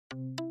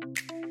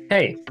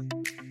Hey,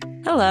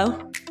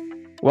 Hello,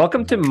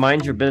 welcome to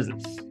Mind Your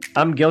Business.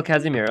 I'm Gil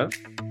Kazimierov,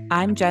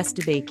 I'm Jess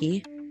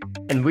DeBakey.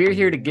 and we're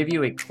here to give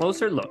you a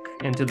closer look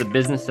into the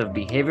business of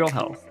behavioral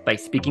health by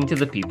speaking to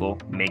the people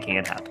making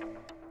it happen.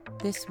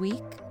 This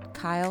week,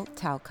 Kyle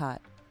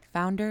Talcott,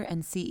 founder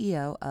and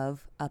CEO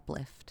of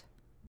UpLift.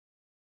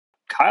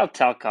 Kyle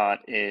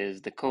Talcott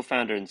is the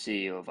co-founder and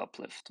CEO of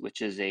UpLift,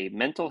 which is a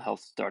mental health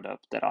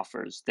startup that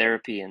offers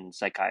therapy and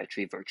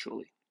psychiatry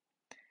virtually.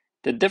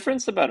 The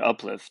difference about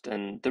UpLift,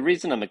 and the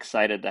reason I'm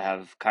excited to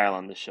have Kyle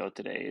on the show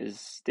today,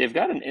 is they've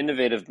got an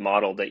innovative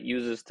model that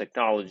uses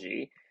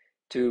technology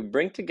to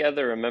bring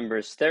together a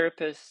member's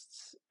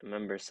therapists, a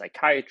member's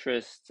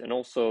psychiatrists, and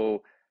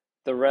also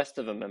the rest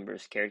of a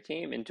member's care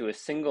team into a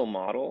single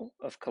model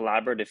of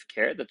collaborative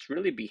care that's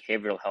really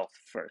behavioral health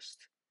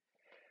first.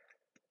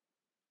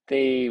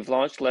 They've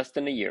launched less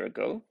than a year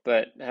ago,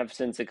 but have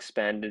since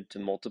expanded to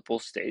multiple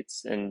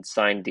states and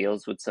signed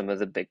deals with some of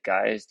the big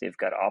guys. They've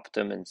got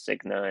Optum and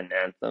Cigna and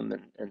Anthem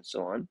and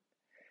so on.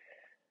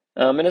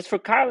 And as for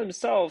Kyle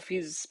himself,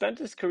 he's spent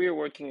his career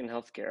working in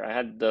healthcare. I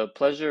had the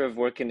pleasure of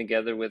working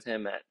together with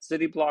him at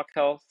City Block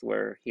Health,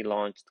 where he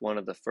launched one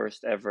of the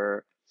first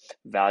ever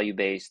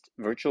value-based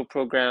virtual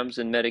programs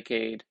in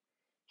Medicaid.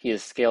 He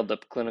has scaled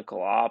up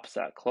clinical ops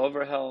at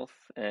Clover Health,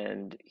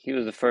 and he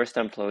was the first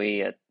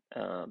employee at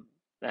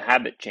a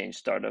habit change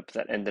startup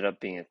that ended up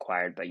being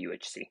acquired by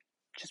UHC,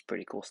 which is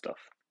pretty cool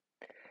stuff.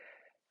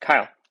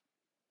 Kyle,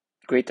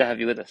 great to have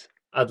you with us.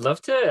 I'd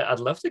love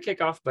to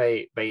kick off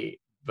by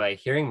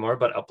hearing more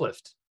about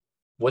UpLift.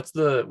 What's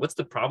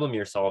the problem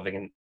you're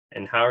solving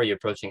and how are you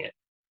approaching it?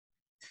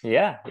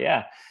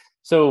 Yeah.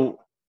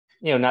 So,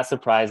 not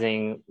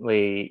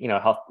surprisingly,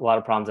 a lot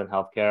of problems in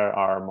healthcare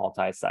are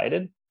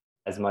multi-sided.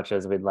 As much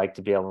as we'd like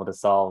to be able to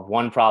solve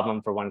one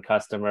problem for one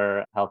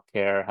customer,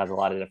 healthcare has a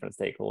lot of different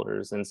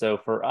stakeholders. And so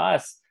for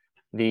us,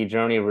 the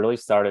journey really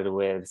started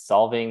with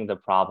solving the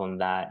problem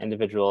that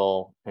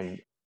individual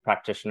and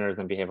practitioners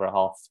in behavioral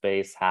health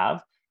space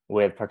have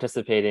with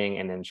participating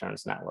in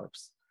insurance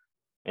networks.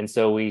 And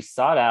so we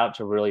sought out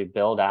to really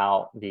build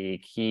out the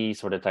key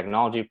sort of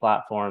technology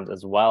platforms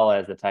as well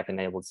as the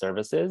tech-enabled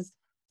services,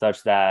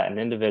 such that an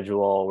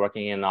individual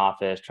working in an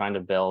office trying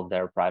to build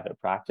their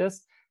private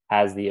practice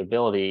has the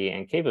ability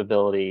and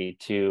capability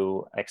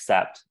to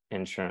accept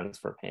insurance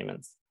for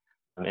payments.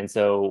 And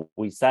so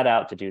we set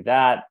out to do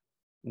that.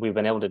 We've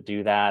been able to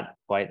do that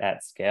quite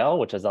at scale,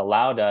 which has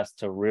allowed us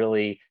to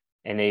really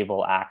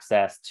enable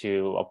access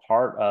to a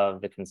part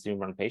of the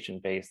consumer and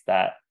patient base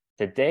that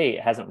to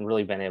date hasn't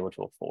really been able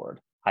to afford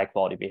high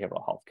quality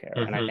behavioral health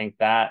care. And I think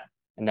that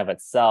in of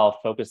itself,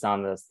 focused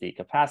on the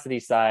capacity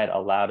side,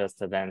 allowed us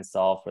to then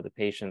solve for the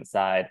patient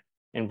side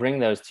and bring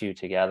those two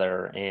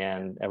together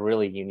in a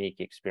really unique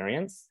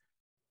experience.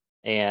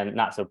 And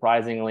not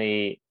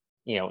surprisingly,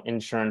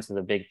 insurance is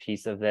a big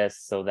piece of this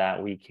so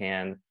that we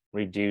can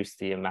reduce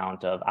the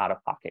amount of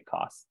out-of-pocket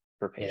costs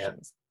for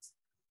patients,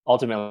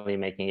 ultimately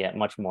making it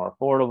much more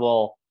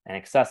affordable and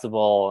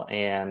accessible.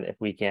 And if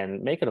we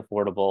can make it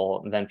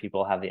affordable, then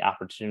people have the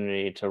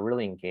opportunity to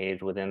really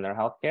engage within their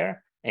healthcare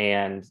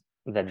and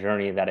the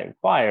journey that it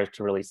requires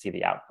to really see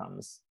the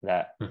outcomes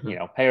that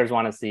payers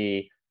want to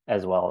see,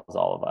 as well as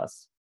all of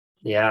us.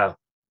 Yeah.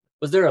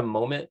 Was there a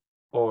moment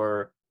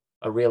or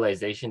a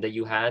realization that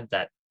you had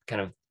that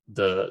kind of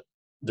the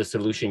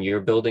solution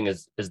you're building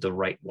is the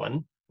right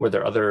one? Were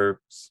there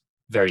other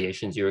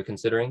variations you were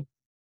considering?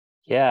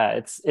 Yeah,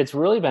 it's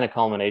really been a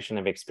culmination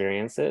of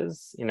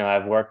experiences.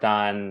 I've worked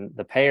on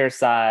the payer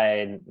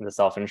side, the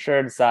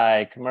self-insured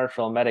side,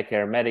 commercial,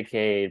 Medicare,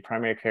 Medicaid,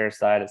 primary care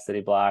side at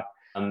City Block.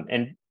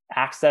 And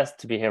access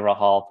to behavioral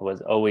health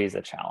was always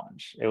a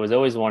challenge. It was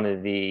always one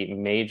of the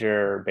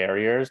major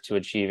barriers to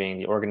achieving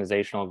the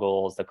organizational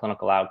goals, the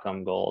clinical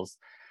outcome goals.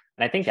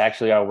 And I think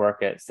actually our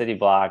work at City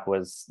Block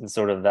was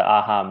sort of the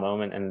aha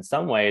moment in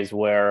some ways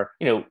where,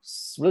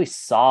 really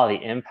saw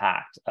the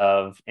impact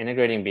of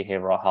integrating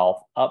behavioral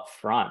health up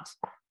front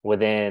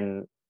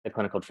within the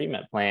clinical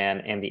treatment plan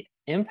and the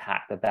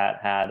impact that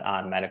had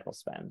on medical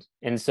spend.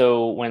 And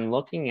so when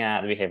looking at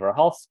the behavioral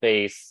health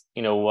space,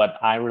 what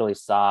I really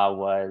saw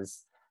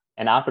was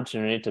an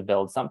opportunity to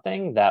build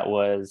something that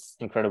was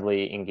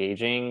incredibly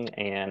engaging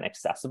and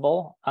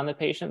accessible on the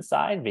patient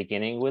side,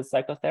 beginning with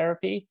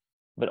psychotherapy,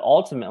 but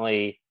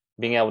ultimately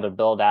being able to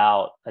build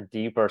out a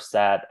deeper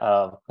set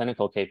of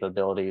clinical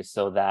capabilities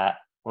so that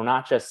we're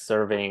not just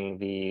serving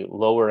the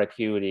lower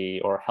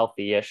acuity or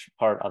healthy-ish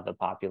part of the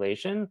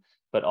population,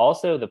 but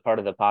also the part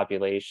of the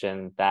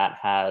population that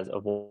has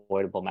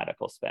avoidable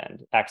medical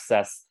spend,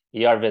 excess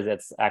ER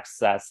visits,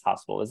 excess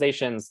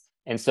hospitalizations.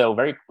 And so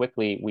very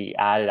quickly, we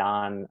added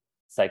on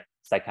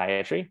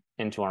psychiatry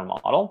into our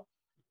model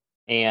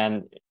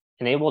and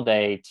enabled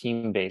a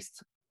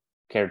team-based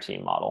care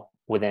team model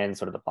within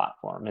sort of the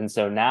platform. And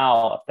so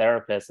now a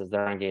therapist, as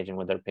they're engaging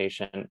with their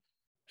patient,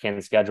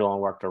 can schedule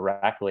and work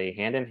directly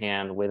hand in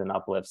hand with an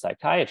UpLift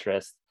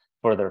psychiatrist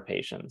for their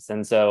patients.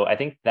 And so I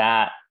think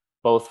that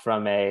both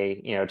from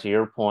to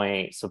your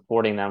point,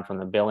 supporting them from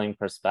the billing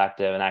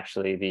perspective and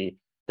actually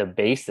the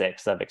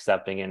basics of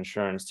accepting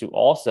insurance, to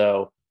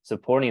also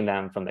supporting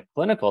them from the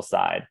clinical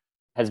side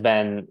has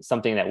been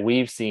something that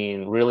we've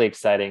seen really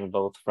exciting,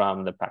 both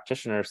from the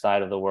practitioner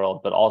side of the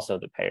world, but also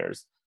the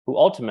payers who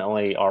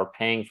ultimately are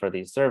paying for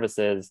these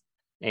services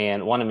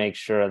and want to make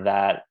sure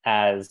that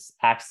as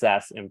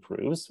access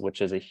improves,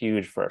 which is a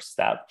huge first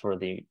step for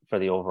the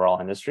overall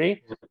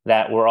industry,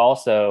 that we're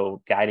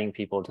also guiding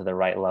people to the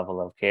right level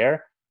of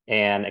care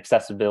and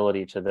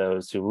accessibility to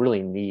those who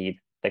really need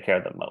the care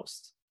the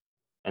most.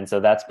 And so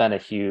that's been a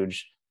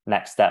huge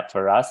next step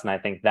for us. And I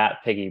think that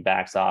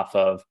piggybacks off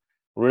of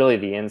really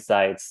the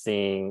insights,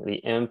 seeing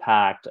the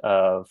impact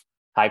of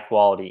high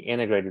quality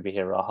integrated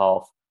behavioral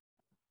health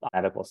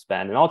medical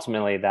spend. And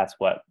ultimately, that's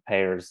what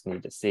payers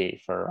need to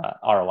see for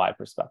ROI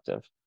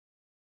perspective.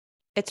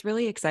 It's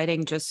really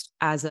exciting just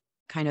as a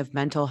kind of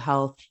mental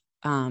health,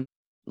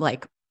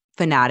 like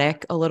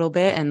fanatic a little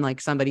bit, and like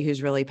somebody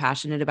who's really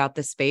passionate about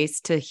the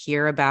space, to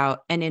hear about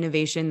an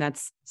innovation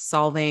that's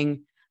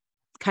solving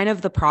kind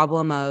of the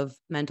problem of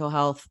mental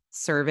health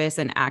service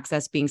and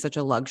access being such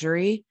a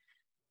luxury.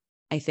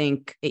 I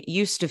think it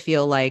used to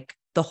feel like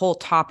the whole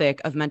topic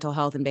of mental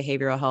health and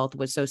behavioral health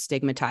was so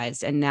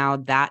stigmatized. And now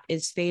that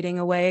is fading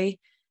away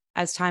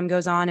as time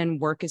goes on and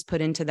work is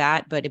put into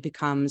that. But it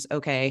becomes,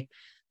 okay,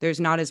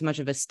 there's not as much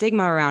of a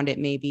stigma around it.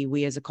 Maybe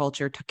we as a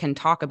culture can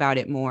talk about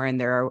it more. And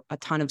there are a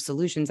ton of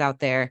solutions out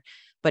there.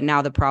 But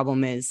now the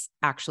problem is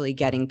actually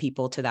getting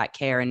people to that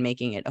care and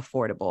making it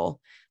affordable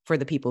for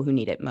the people who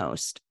need it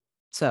most.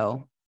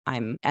 So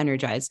I'm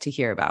energized to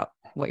hear about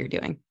what you're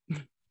doing.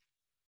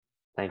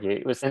 Thank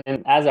you.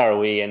 And as are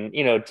we. And,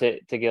 to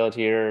Gil,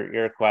 to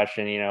your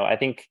question, I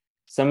think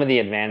some of the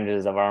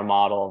advantages of our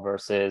model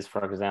versus,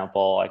 for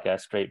example, like a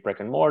straight brick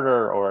and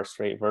mortar or a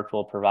straight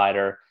virtual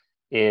provider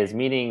is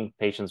meeting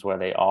patients where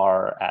they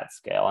are at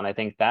scale. And I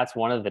think that's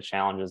one of the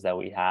challenges that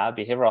we have.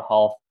 Behavioral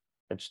health,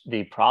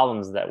 the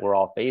problems that we're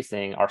all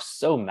facing are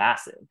so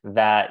massive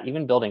that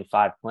even building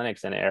 5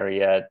 clinics in an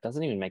area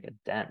doesn't even make a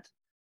dent.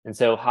 And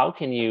so how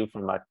can you,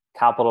 from a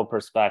capital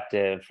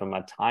perspective, from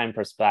a time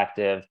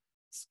perspective,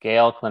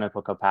 scale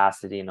clinical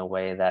capacity in a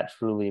way that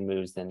truly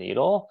moves the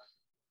needle,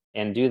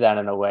 and do that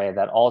in a way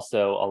that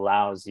also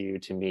allows you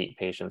to meet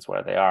patients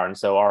where they are? And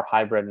so our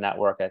hybrid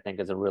network, I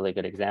think, is a really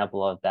good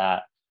example of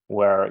that,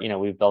 where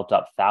we've built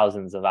up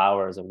thousands of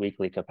hours of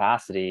weekly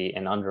capacity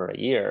in under a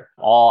year,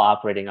 all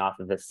operating off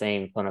of the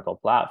same clinical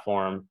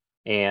platform.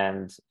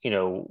 And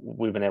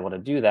we've been able to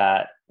do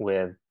that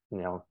with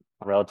a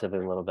relatively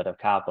little bit of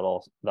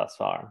capital thus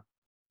far.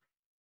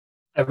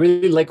 I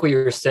really like what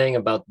you're saying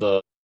about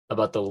the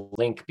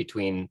link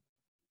between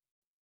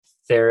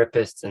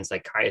therapists and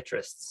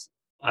psychiatrists.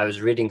 I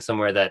was reading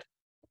somewhere that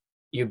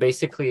you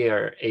basically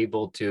are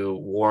able to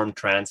warm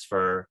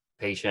transfer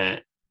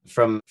patient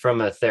from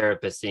a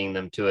therapist seeing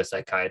them to a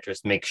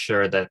psychiatrist, make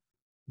sure that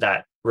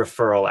that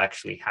referral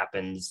actually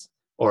happens,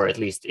 or at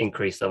least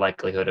increase the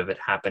likelihood of it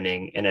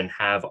happening, and then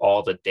have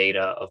all the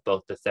data of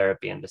both the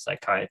therapy and the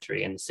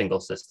psychiatry in a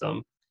single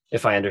system,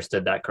 if I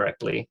understood that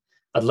correctly.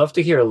 I'd love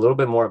to hear a little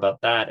bit more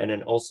about that. And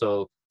then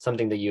also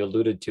something that you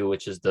alluded to,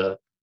 which is the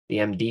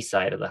MD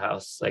side of the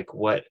house. Like,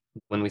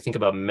 when we think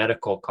about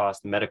medical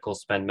cost, medical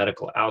spend,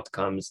 medical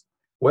outcomes,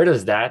 where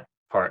does that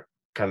part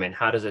come in?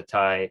 How does it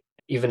tie,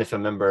 even if a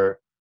member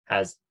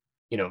has,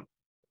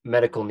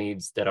 medical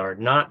needs that are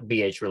not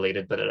BH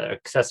related, but are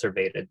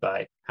exacerbated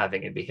by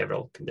having a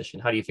behavioral condition?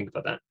 How do you think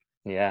about that?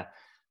 Yeah.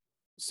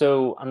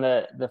 So on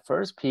the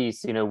first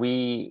piece, when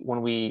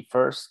we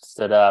first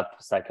stood up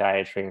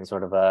psychiatry in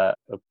sort of a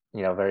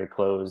very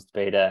closed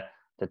beta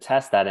to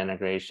test that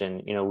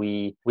integration,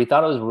 we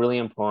thought it was really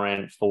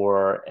important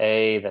for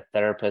the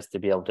therapist to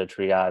be able to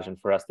triage and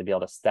for us to be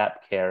able to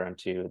step care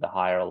into the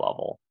higher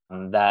level.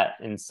 That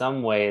in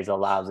some ways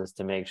allows us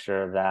to make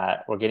sure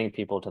that we're getting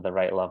people to the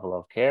right level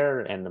of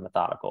care in the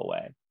methodical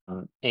way.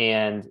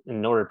 And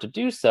in order to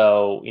do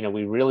so,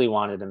 we really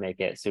wanted to make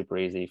it super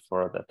easy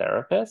for the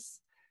therapists.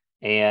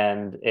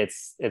 And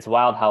it's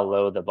wild how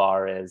low the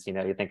bar is.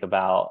 You think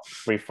about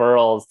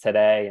referrals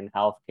today in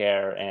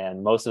healthcare,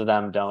 and most of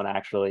them don't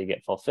actually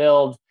get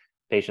fulfilled.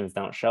 Patients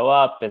don't show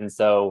up. And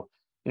so,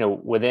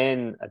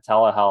 within a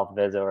telehealth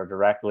visit or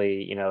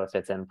directly, if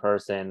it's in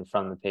person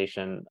from the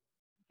patient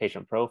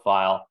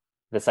profile,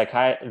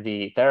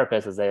 the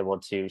therapist is able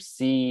to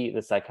see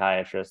the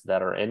psychiatrists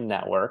that are in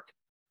network,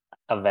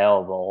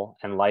 available,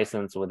 and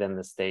licensed within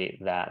the state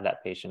that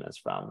patient is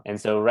from.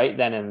 And so right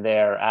then and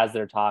there, as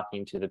they're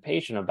talking to the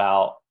patient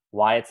about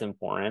why it's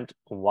important,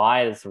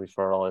 why this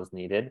referral is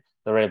needed,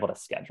 they're able to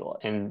schedule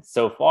it. And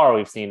so far,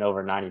 we've seen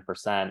over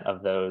 90%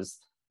 of those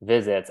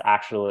visits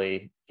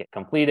actually get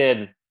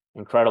completed.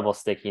 Incredible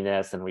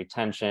stickiness and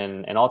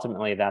retention. And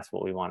ultimately, that's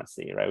what we want to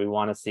see, right? We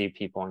want to see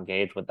people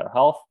engage with their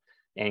health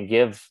and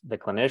give the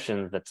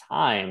clinicians the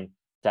time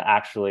to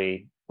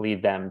actually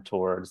lead them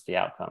towards the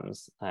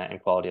outcomes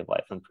and quality of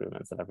life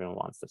improvements that everyone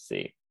wants to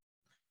see.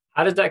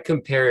 How does that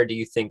compare, do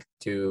you think,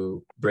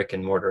 to brick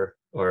and mortar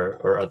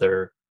or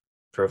other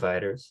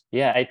providers?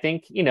 Yeah, I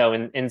think,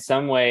 in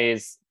some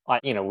ways,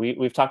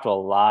 we've talked to a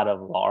lot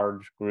of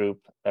large group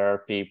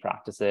therapy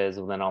practices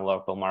within our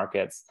local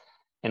markets.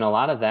 And a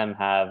lot of them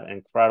have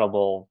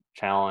incredible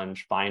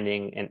challenge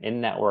finding an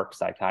in-network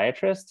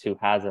psychiatrist who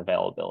has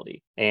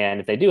availability. And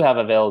if they do have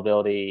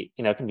availability,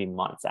 it can be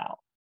months out.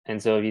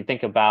 And so if you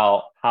think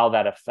about how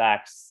that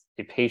affects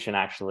a patient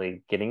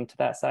actually getting to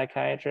that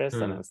psychiatrist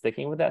and then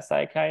sticking with that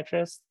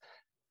psychiatrist,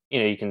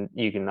 you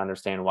can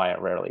understand why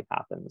it rarely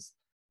happens.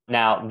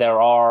 Now,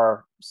 there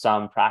are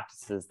some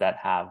practices that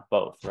have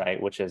both,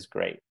 right? Which is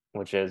great,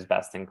 which is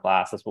best in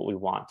class. That's what we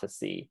want to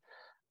see.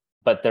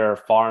 But there are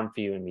far and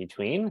few in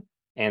between.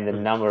 And the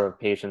number of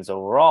patients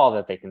overall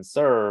that they can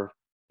serve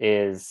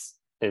is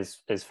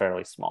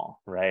fairly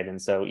small, right?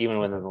 And so even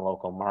within the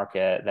local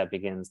market, that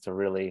begins to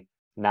really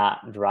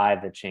not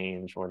drive the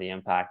change or the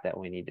impact that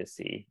we need to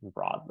see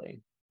broadly.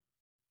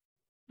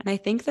 And I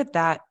think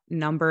that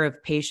number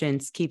of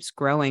patients keeps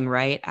growing,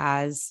 right?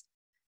 As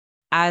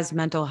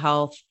mental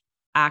health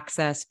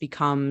access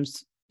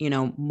becomes,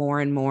 more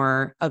and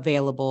more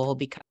available,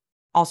 because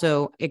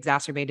also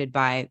exacerbated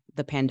by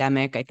the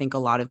pandemic, I think a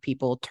lot of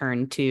people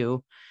turn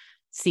to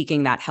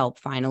seeking that help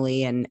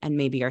finally and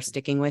maybe are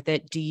sticking with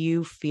it. Do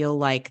you feel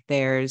like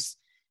there's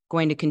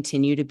going to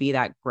continue to be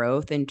that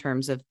growth in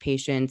terms of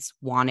patients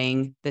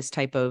wanting this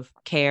type of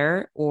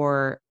care,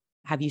 or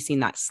have you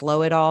seen that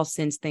slow at all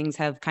since things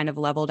have kind of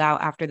leveled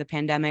out after the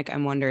pandemic?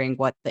 I'm wondering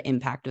what the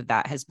impact of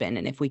that has been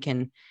and if we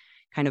can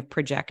kind of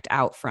project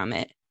out from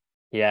it.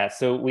 Yeah,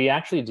 so we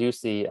actually do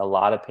see a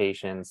lot of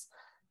patients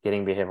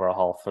getting behavioral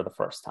health for the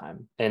first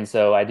time. And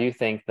so I do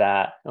think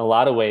that in a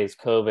lot of ways,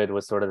 COVID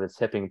was sort of the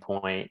tipping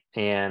point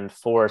and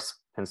forced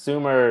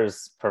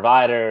consumers,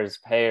 providers,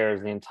 payers,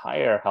 the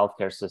entire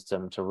healthcare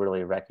system to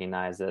really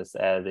recognize this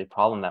as a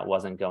problem that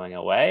wasn't going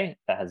away,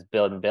 that has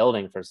been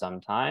building for some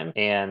time,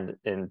 and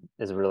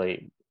is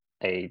really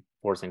a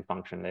forcing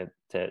function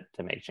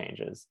to make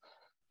changes.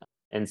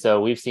 And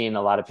so we've seen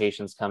a lot of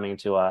patients coming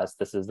to us.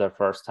 This is their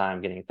first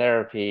time getting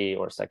therapy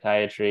or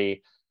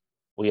psychiatry.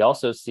 We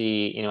also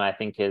see, I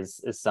think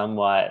is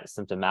somewhat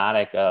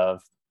symptomatic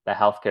of the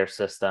healthcare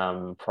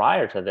system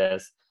prior to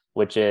this,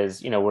 which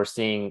is, we're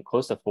seeing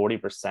close to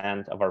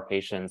 40% of our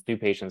new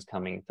patients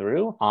coming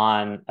through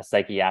on a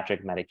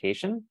psychiatric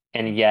medication.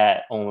 And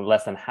yet only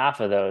less than half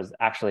of those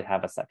actually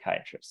have a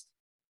psychiatrist.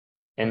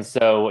 And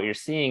so what you're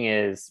seeing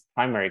is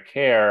primary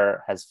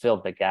care has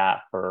filled the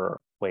gap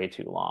for way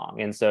too long.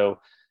 And so,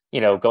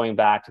 going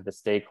back to the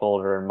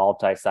stakeholder and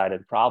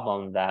multi-sided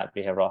problem that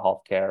behavioral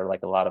healthcare,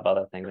 like a lot of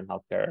other things in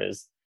healthcare,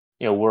 is,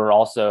 we're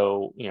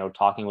also,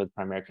 talking with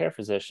primary care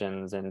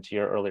physicians. And to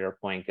your earlier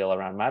point, Gil,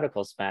 around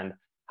medical spend,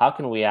 how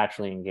can we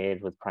actually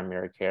engage with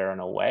primary care in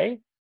a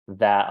way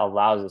that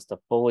allows us to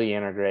fully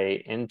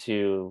integrate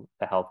into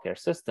the healthcare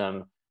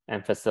system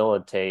and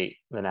facilitate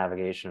the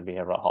navigation of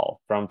behavioral health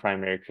from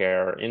primary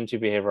care into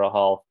behavioral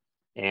health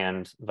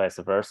and vice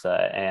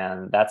versa.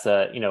 And that's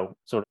sort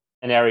of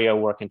an area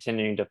we're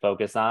continuing to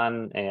focus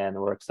on, and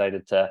we're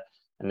excited to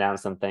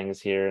announce some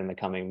things here in the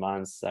coming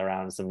months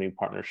around some new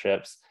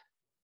partnerships,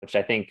 which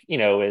I think,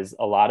 is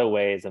a lot of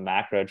ways a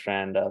macro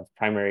trend of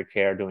primary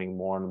care doing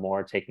more and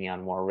more, taking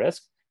on more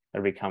risk.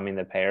 They're becoming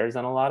the payers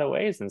in a lot of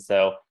ways. And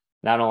so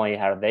not only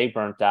have they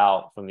burnt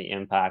out from the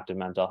impact of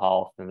mental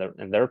health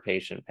in their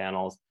patient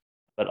panels,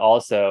 but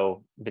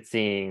also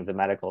seeing the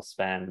medical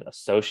spend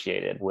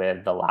associated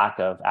with the lack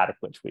of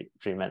adequate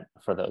treatment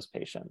for those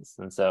patients.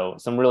 And so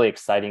some really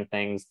exciting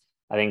things,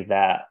 I think,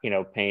 that,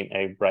 paint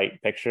a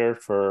bright picture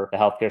for the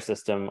healthcare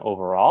system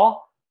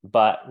overall,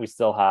 but we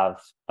still have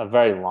a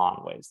very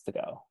long ways to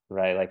go,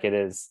 right? Like it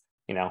is,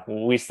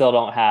 we still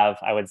don't have,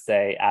 I would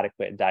say,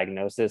 adequate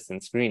diagnosis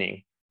and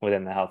screening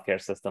within the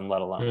healthcare system,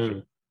 let alone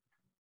treatment.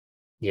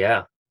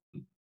 Yeah.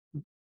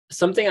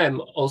 Something I'm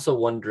also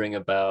wondering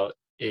about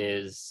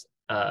is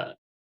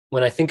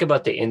when I think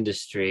about the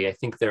industry, I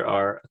think there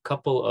are a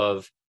couple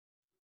of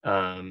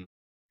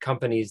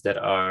companies that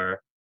are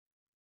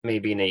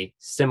maybe in a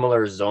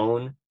similar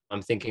zone.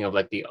 I'm thinking of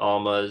like the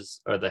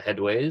Almas or the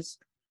Headways.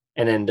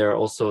 And then there are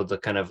also the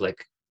kind of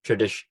like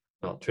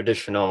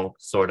traditional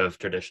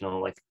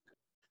like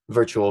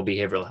virtual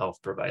behavioral health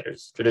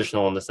providers.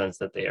 Traditional in the sense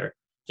that they are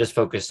just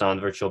focused on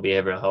virtual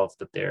behavioral health,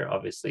 but they're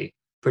obviously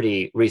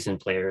pretty recent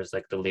players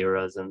like the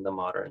Lyras and the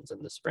Moderns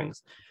and the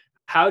Springs.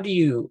 Where do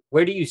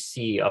you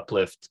see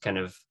UpLift kind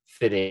of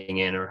fitting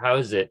in, or how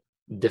is it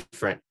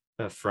different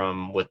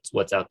from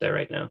what's out there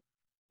right now?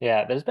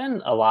 Yeah, there's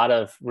been a lot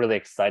of really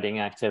exciting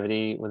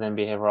activity within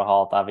behavioral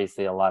health.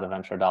 Obviously, a lot of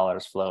venture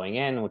dollars flowing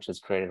in, which has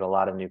created a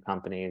lot of new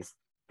companies,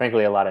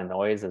 frankly, a lot of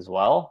noise as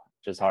well,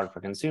 which is hard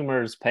for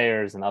consumers,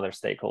 payers, and other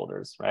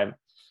stakeholders, right?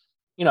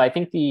 I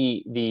think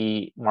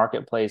the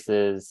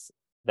marketplaces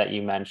that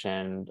you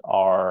mentioned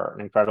are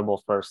an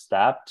incredible first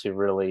step to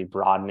really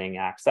broadening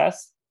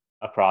access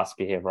across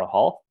behavioral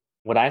health.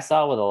 What I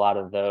saw with a lot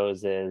of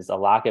those is a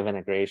lack of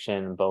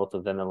integration both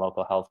within the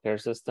local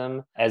healthcare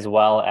system as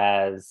well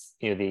as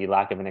the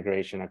lack of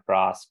integration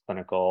across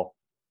clinical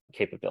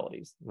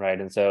capabilities,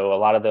 right? And so a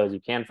lot of those you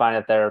can find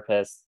a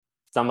therapist.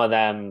 Some of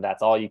them,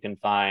 that's all you can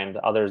find.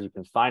 Others, you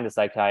can find a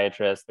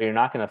psychiatrist, but you're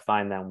not going to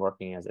find them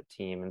working as a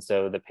team. And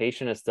so the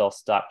patient is still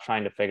stuck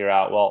trying to figure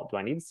out, well, do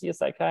I need to see a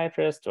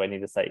psychiatrist? Do I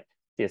need to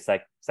see be a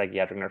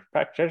psychiatric nurse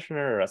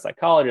practitioner or a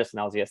psychologist, an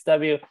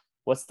LCSW.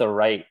 What's the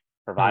right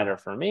provider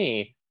for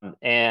me?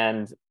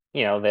 And,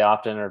 they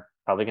often are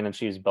probably going to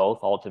choose both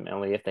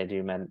ultimately if they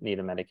do need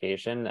a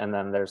medication. And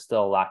then there's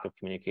still a lack of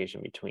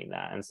communication between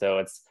that. And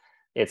so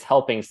it's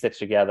helping stitch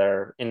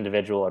together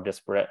individual or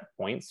disparate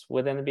points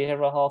within the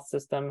behavioral health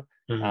system,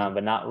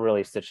 but not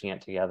really stitching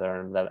it together.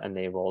 And that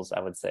enables, I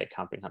would say,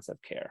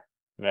 comprehensive care,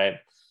 right?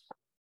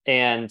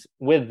 And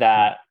with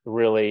that,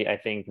 really, I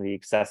think the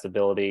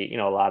accessibility,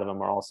 a lot of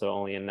them are also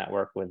only in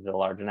network with the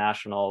large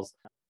nationals,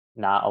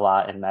 not a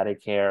lot in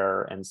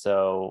Medicare. And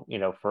so,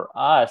 for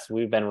us,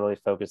 we've been really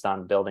focused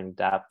on building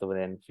depth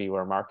within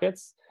fewer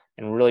markets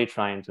and really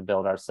trying to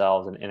build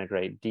ourselves and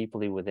integrate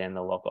deeply within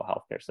the local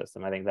healthcare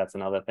system. I think that's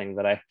another thing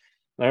that I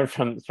learned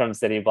from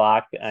City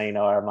Block.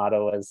 Our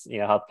motto is,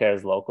 healthcare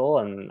is local,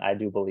 and I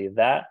do believe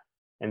that.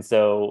 And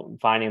so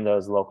finding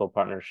those local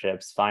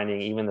partnerships,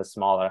 finding even the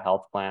smaller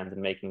health plans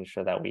and making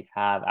sure that we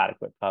have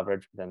adequate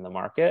coverage within the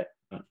market.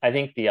 I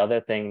think the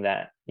other thing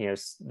that,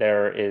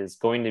 there is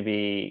going to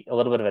be a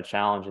little bit of a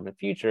challenge in the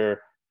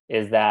future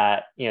is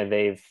that,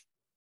 they've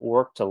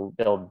worked to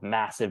build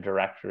massive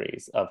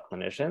directories of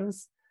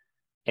clinicians.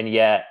 And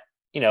yet,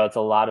 it's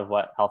a lot of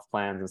what health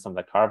plans and some of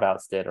the carve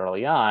outs did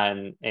early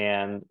on.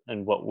 And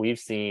what we've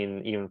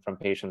seen, even from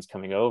patients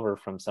coming over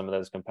from some of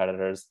those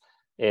competitors,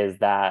 is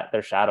that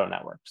they're shadow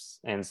networks.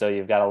 And so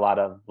you've got a lot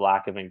of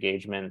lack of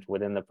engagement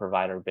within the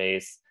provider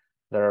base.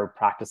 They're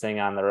practicing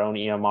on their own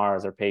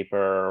EMRs or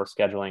paper or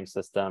scheduling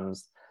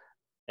systems.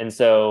 And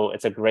so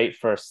it's a great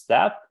first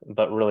step,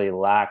 but really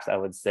lacks, I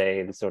would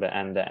say, the sort of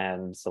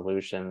end-to-end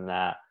solution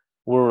that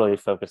we're really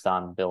focused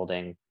on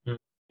building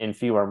in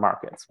fewer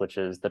markets, which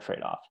is the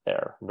trade-off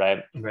there,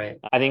 right? Right.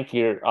 I think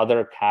your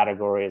other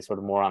category is sort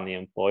of more on the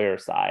employer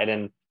side.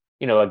 And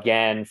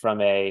again, from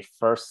a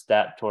first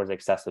step towards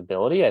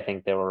accessibility, I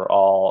think they were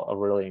all a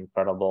really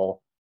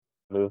incredible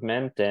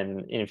movement.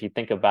 And if you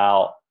think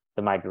about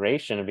the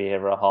migration of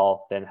behavioral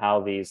health and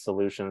how these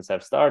solutions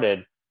have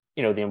started,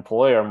 the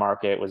employer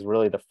market was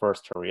really the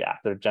first to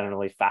react. They're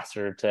generally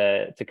faster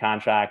to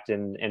contract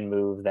and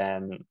move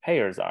than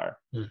payers are.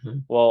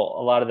 Well,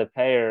 a lot of the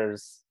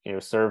payers,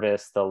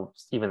 service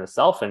even the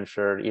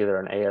self-insured, either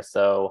an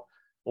ASO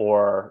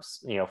or,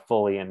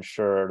 fully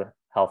insured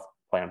health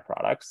plan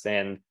products.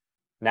 And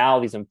now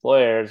these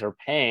employers are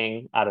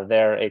paying out of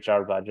their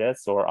HR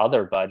budgets or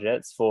other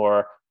budgets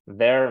for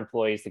their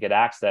employees to get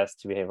access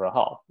to behavioral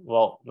health.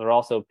 Well, they're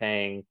also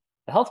paying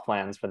the health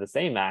plans for the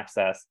same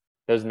access.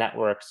 Those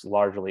networks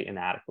largely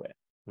inadequate,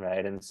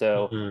 right? And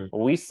so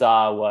what we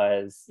saw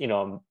was,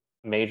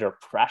 major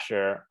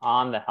pressure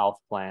on the health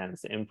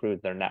plans to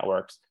improve their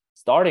networks,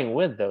 starting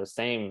with those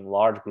same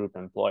large group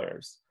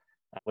employers,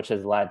 which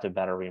has led to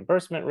better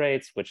reimbursement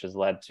rates, which has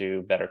led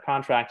to better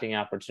contracting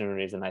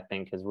opportunities, and I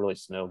think has really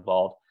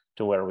snowballed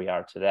to where we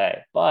are today.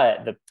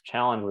 But the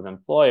challenge with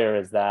employer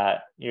is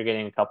that you're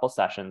getting a couple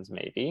sessions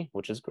maybe,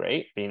 which is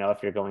great. But,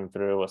 if you're going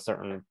through a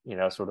certain,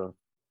 sort of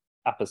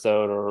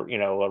episode or,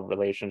 a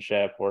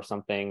relationship or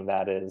something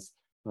that is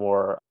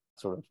more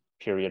sort of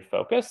period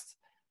focused.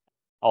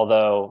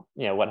 Although,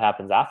 what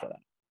happens after that?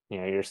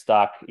 You're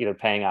stuck either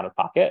paying out of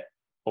pocket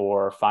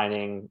or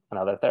finding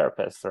another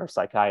therapist or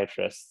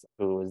psychiatrist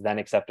who is then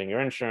accepting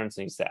your insurance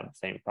and you still have the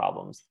same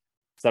problems.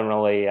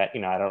 Similarly, I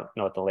don't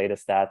know what the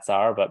latest stats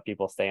are, but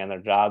people stay in their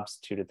jobs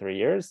 2 to 3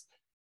 years.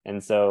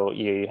 And so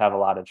you have a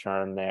lot of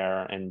churn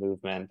there and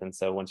movement. And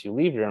so once you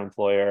leave your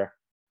employer,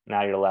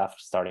 now you're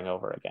left starting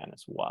over again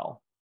as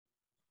well.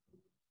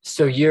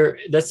 So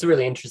that's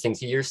really interesting.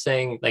 So you're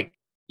saying like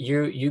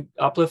you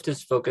UpLift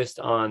is focused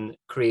on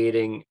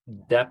creating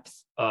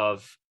depth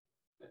of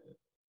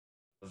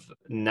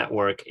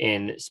network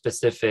in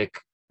specific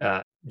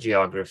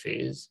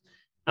geographies,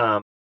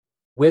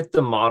 with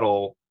the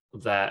model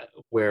that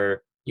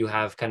where you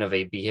have kind of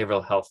a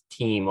behavioral health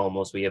team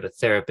almost. We have a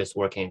therapist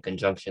working in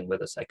conjunction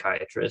with a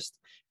psychiatrist.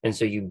 And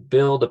so you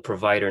build a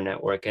provider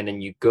network and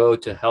then you go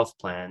to health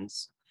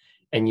plans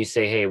and you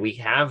say, hey, we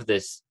have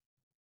this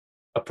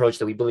approach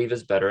that we believe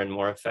is better and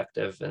more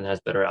effective and has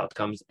better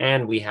outcomes.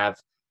 And we have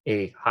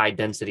a high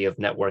density of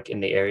network in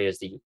the areas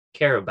that you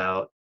care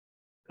about.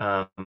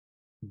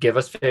 Give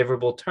us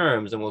favorable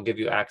terms and we'll give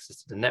you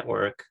access to the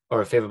network,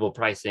 or favorable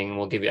pricing and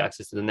we'll give you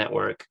access to the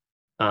network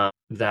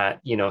that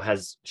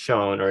has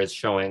shown or is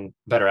showing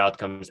better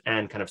outcomes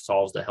and kind of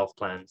solves the health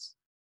plan's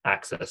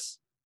access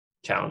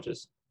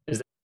challenges.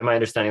 Am I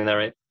understanding that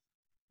right?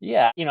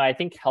 Yeah, I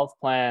think health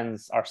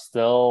plans are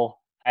still,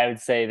 I would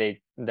say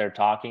they're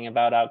talking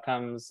about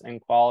outcomes and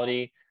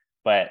quality,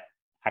 but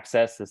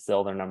access is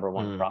still their number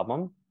one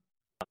problem.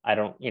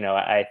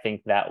 I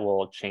think that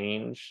will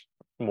change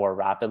more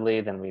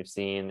rapidly than we've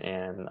seen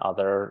in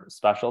other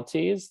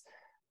specialties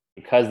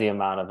because the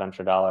amount of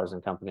venture dollars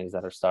and companies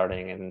that are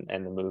starting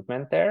and the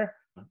movement there.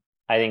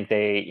 I think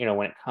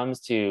when it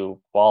comes to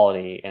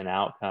quality and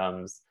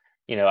outcomes,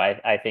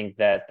 I think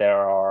that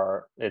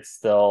it's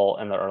still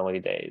in the early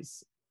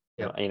days.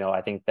 Yep.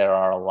 I think there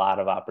are a lot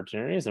of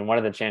opportunities. And one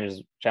of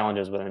the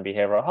challenges within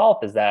behavioral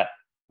health is that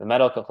the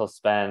medical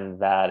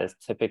spend that is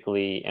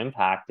typically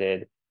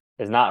impacted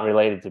is not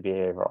related to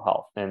behavioral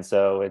health. And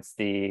so it's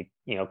the,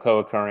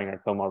 co-occurring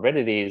or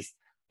comorbidities,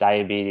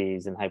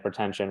 diabetes and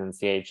hypertension and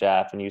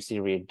CHF, and you see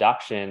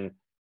reduction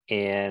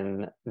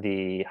in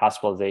the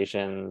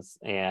hospitalizations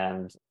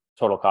and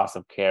total cost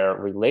of care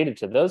related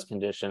to those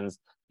conditions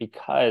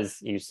because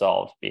you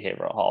solved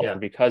behavioral health or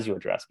because you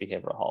address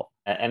behavioral health.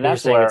 And You're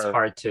that's saying where it's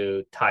hard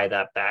to tie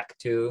that back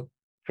to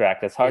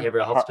correct. It's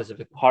behavioral health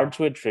specifically. hard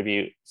to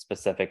attribute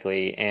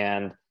specifically.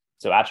 And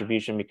so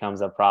attribution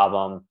becomes a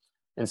problem.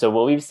 And so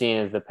what we've seen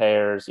is the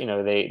payers,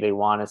 they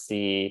want to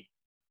see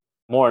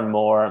more and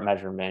more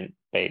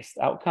measurement-based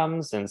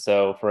outcomes. And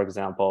so, for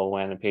example,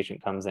 when a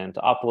patient comes in to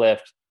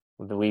UpLift,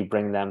 we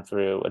bring them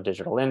through a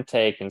digital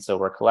intake. And so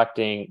we're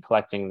collecting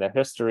the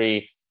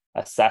history,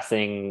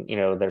 assessing,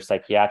 their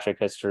psychiatric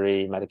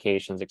history,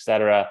 medications, et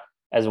cetera,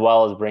 as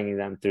well as bringing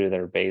them through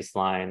their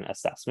baseline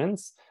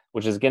assessments,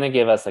 which is going to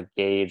give us a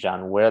gauge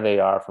on where they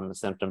are from a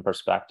symptom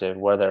perspective,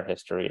 where their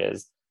history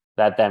is.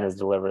 That then is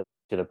delivered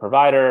to the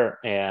provider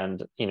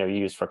and,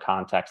 used for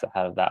context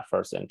ahead of that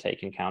first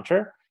intake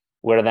encounter.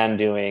 We're then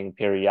doing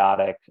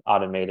periodic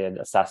automated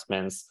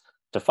assessments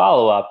to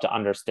follow up to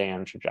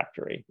understand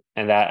trajectory.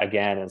 And that,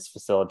 again, is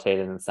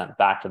facilitated and sent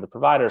back to the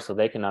provider so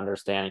they can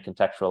understand and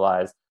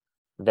contextualize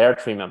their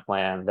treatment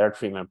plan, their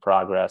treatment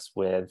progress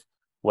with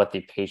what the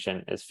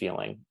patient is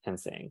feeling and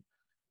seeing.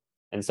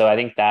 And so I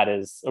think that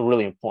is a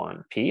really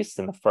important piece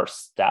and the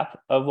first step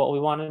of what we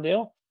want to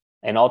do.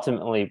 And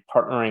ultimately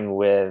partnering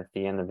with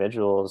the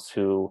individuals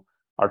who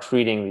are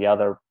treating the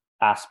other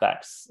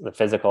aspects, the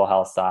physical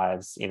health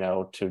sides,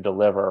 to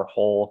deliver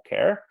whole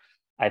care,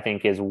 I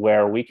think is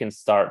where we can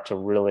start to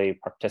really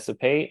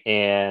participate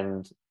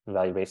in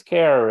value-based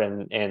care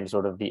and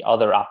sort of the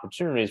other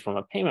opportunities from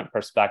a payment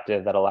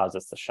perspective that allows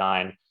us to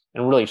shine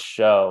and really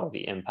show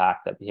the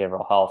impact that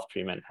behavioral health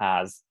treatment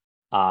has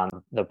on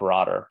the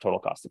broader total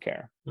cost of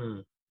care.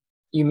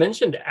 You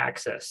mentioned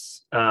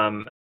access.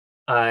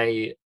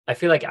 I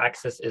feel like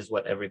access is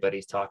what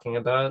everybody's talking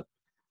about.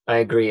 I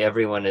agree.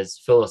 Everyone is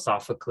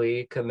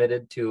philosophically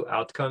committed to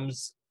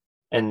outcomes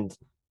and,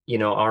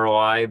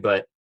 ROI,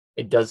 but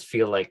it does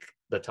feel like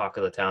the talk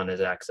of the town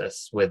is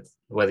access, with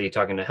whether you're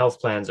talking to health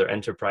plans or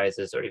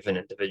enterprises or even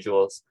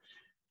individuals.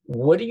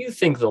 What do you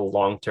think the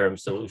long-term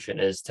solution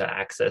is to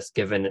access,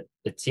 given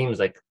it seems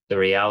like the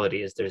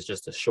reality is there's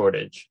just a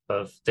shortage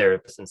of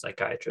therapists and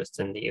psychiatrists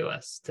in the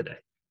US today?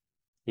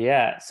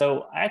 Yeah.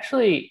 So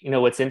actually,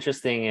 what's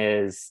interesting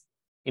is,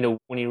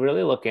 when you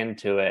really look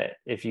into it,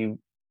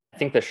 I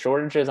think the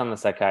shortages on the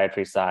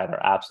psychiatry side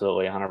are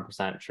absolutely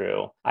 100%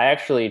 true. I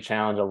actually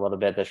challenge a little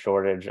bit the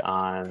shortage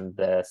on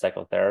the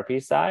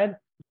psychotherapy side.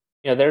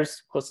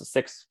 There's close to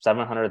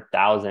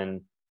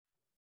 700,000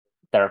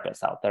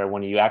 therapists out there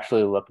when you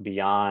actually look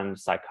beyond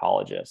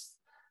psychologists,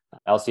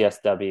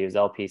 LCSWs,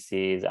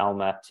 LPCs,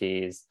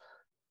 LMFTs.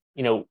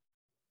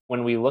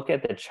 When we look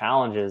at the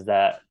challenges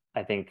that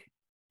I think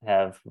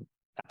have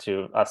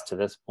to us to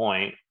this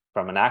point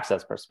from an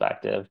access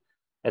perspective,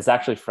 it's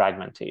actually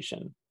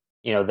fragmentation.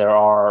 There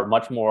are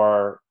much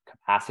more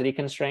capacity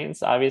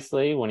constraints,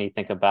 obviously, when you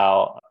think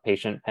about a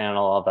patient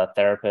panel of a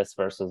therapist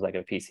versus like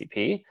a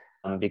PCP,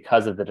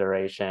 because of the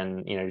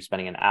duration, you're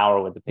spending an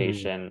hour with the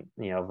patient,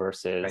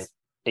 versus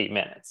 8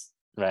 minutes,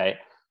 right?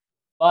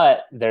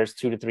 But there's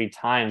 2 to 3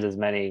 times as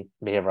many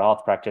behavioral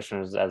health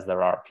practitioners as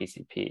there are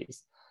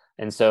PCPs.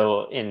 And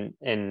so in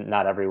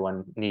not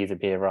everyone needs a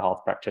behavioral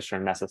health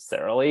practitioner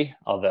necessarily,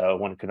 although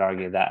one could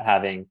argue that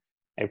having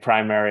a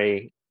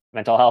primary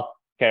mental health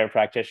care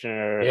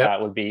practitioner,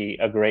 that would be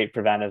a great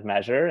preventive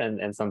measure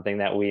and something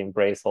that we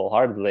embrace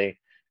wholeheartedly.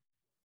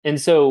 And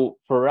so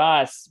for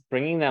us,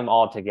 bringing them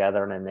all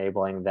together and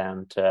enabling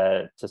them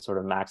to sort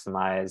of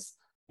maximize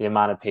the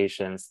amount of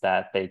patients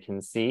that they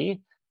can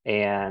see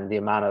and the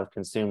amount of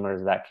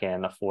consumers that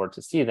can afford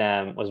to see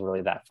them was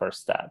really that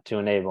first step to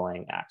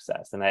enabling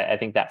access. And I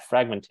think that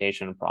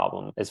fragmentation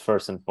problem is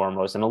first and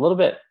foremost and a little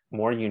bit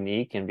more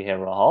unique in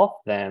behavioral health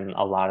than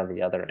a lot of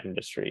the other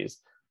industries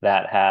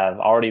that have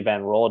already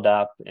been rolled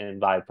up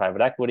by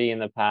private equity in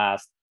the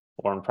past,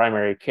 or in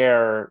primary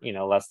care,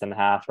 less than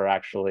half are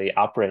actually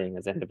operating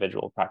as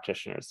individual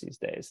practitioners these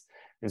days.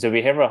 And so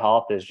behavioral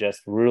health is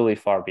just really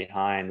far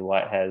behind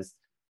what has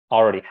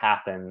already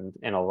happened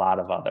in a lot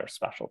of other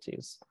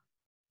specialties.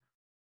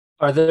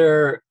 Are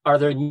there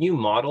new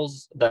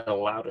models that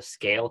allow to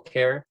scale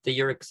care that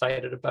you're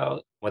excited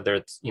about, whether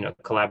it's,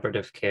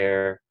 collaborative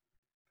care,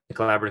 the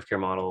collaborative care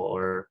model,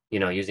 or,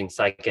 using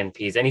psych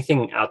NPs,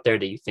 anything out there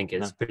that you think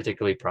is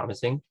particularly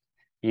promising?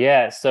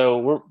 Yeah, so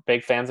we're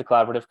big fans of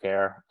collaborative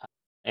care,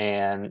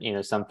 and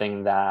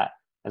something that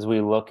as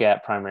we look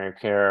at primary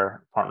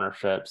care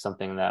partnerships,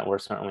 something that we're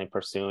certainly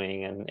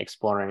pursuing and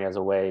exploring as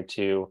a way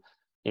to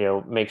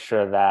make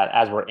sure that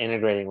as we're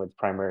integrating with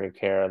primary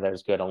care,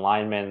 there's good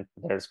alignment,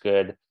 there's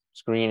good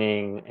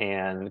screening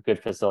and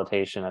good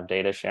facilitation of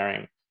data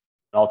sharing.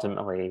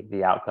 Ultimately,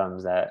 the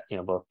outcomes that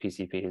both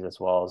PCPs as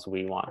well as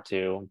we want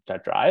to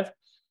drive.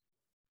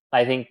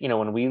 I think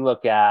when we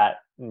look at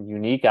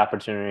unique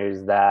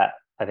opportunities that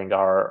I think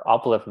our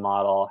UpLift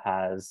model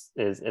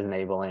is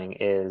enabling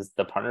is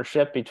the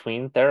partnership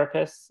between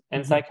therapists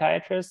and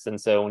psychiatrists.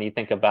 And so when you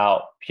think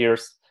about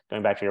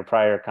going back to your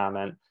prior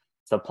comment,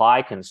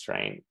 supply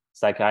constraint,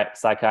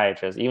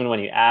 psychiatrists, even when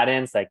you add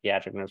in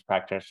psychiatric nurse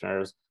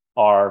practitioners,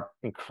 are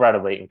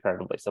incredibly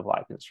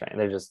supply constrained.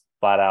 They're just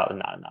flat out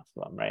not enough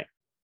of them, right?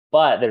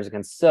 But there's a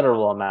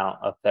considerable amount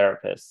of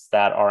therapists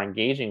that are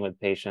engaging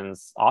with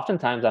patients,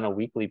 oftentimes on a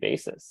weekly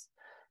basis.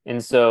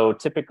 And so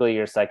typically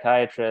your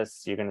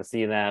psychiatrists, you're going to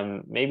see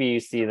them, maybe you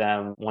see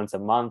them once a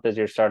month as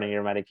you're starting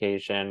your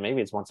medication,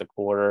 maybe it's once a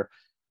quarter.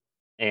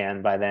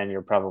 And by then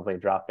you're probably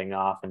dropping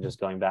off and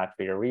just going back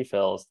for your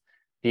refills.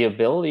 The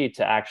ability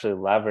to actually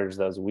leverage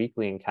those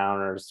weekly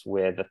encounters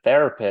with the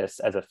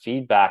therapist as a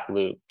feedback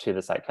loop to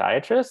the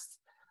psychiatrist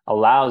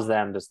allows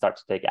them to start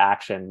to take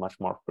action much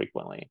more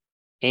frequently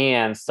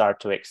and start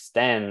to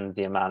extend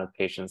the amount of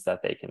patients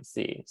that they can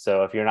see.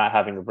 So if you're not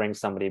having to bring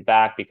somebody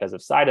back because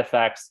of side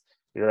effects,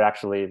 you're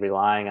actually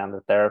relying on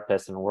the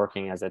therapist and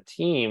working as a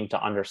team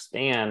to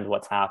understand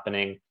what's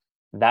happening.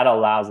 That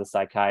allows the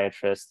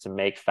psychiatrist to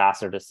make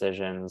faster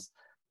decisions,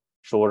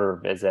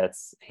 shorter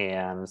visits,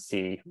 and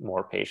see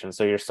more patients.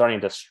 So you're starting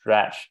to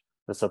stretch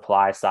the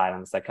supply side on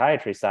the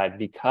psychiatry side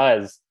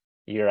because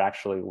you're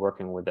actually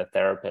working with the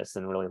therapist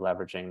and really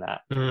leveraging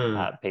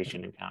that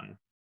patient encounter.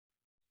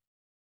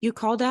 You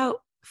called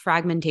out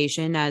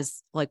fragmentation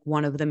as like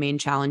one of the main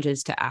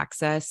challenges to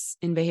access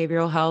in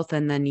behavioral health.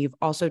 And then you've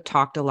also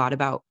talked a lot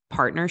about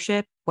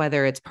partnership,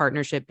 whether it's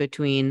partnership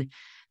between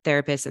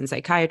therapists and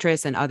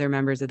psychiatrists and other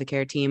members of the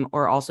care team,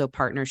 or also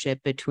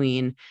partnership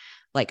between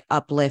like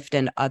UpLift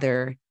and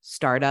other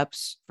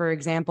startups, for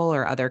example,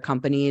 or other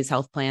companies,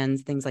 health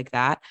plans, things like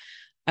that.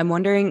 I'm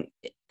wondering,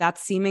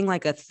 that's seeming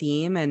like a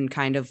theme and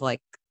kind of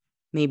like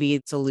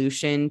maybe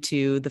solution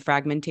to the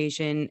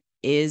fragmentation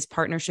is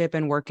partnership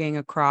and working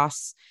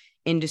across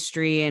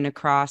industry and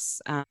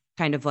across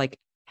kind of like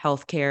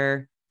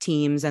healthcare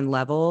teams and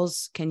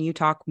levels. Can you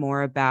talk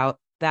more about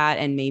that?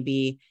 And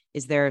maybe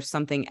is there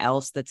something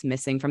else that's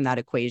missing from that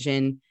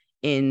equation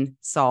in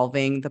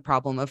solving the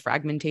problem of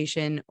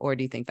fragmentation, or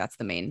do you think that's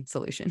the main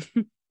solution?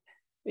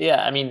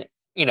 Yeah, I mean,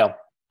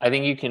 I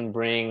think you can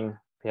bring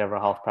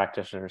behavioral health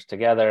practitioners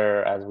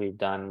together as we've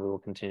done, we will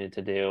continue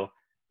to do.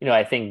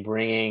 I think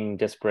bringing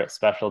disparate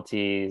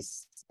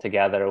specialties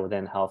together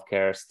within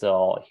healthcare is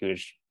still a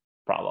huge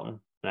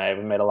problem, right?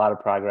 We made a lot of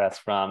progress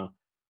from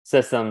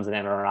systems and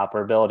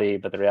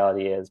interoperability, but the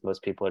reality is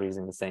most people are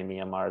using the same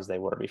EMR as they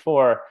were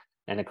before.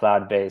 And a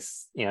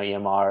cloud-based,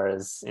 EMR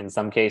is in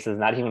some cases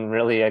not even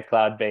really a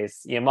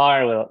cloud-based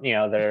EMR.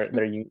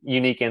 They're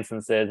unique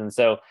instances, and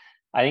so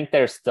I think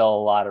there's still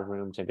a lot of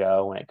room to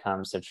go when it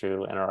comes to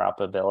true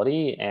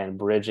interoperability and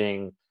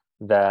bridging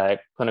the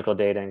clinical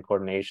data and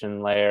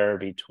coordination layer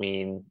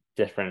between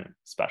different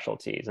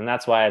specialties. And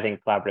that's why I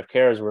think collaborative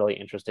care is really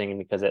interesting,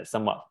 because it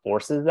somewhat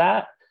forces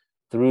that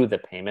through the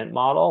payment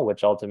model,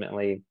 which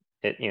ultimately,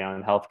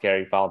 in healthcare,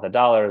 you follow the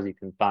dollars, you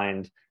can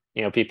find,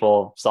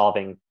 people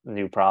solving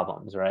new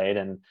problems, right?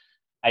 And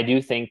I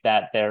do think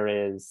that there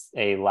is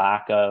a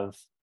lack of,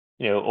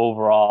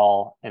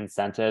 overall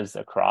incentives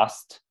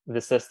across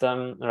the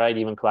system, right?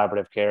 Even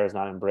collaborative care is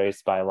not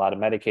embraced by a lot of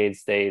Medicaid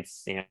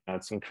states.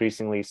 It's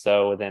increasingly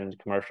so within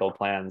commercial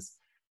plans,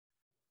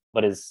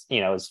 but is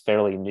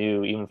fairly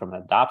new, even from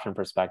an adoption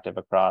perspective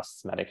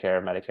across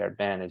Medicare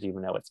Advantage,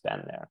 even though it's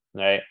been there,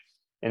 right?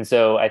 And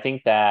so I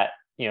think that,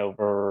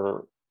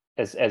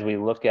 as we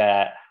look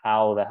at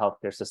how the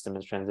healthcare system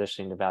is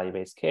transitioning to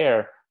value-based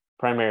care,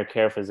 primary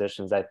care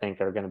physicians, I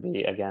think, are going to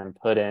be, again,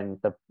 put in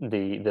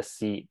the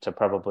seat to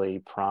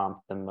probably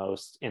prompt the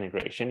most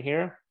integration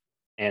here.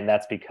 And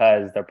that's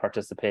because they're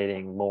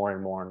participating more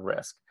and more in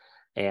risk.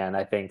 And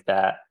I think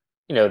that,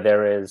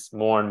 there is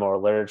more and more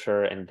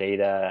literature and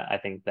data, I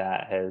think,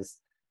 that has,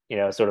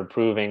 sort of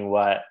proving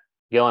what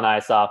Gil and I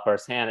saw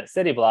firsthand at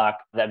CityBlock,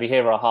 that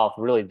behavioral health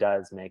really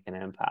does make an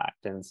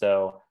impact. And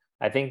so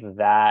I think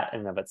that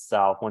in and of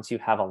itself, once you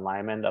have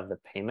alignment of the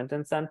payment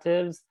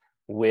incentives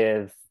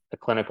with the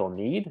clinical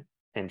need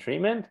and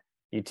treatment,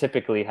 you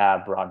typically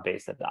have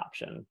broad-based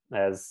adoption.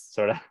 As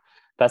sort of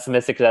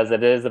pessimistic as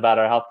it is about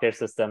our healthcare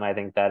system, I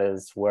think that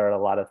is where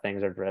a lot of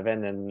things are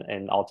driven,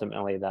 and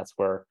ultimately that's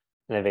where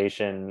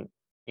innovation,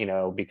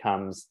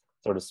 becomes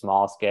sort of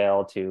small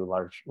scale to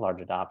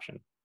large adoption.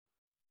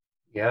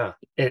 Yeah,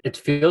 it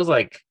feels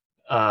like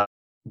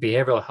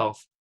behavioral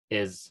health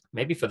is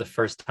maybe for the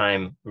first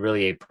time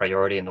really a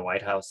priority in the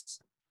White House.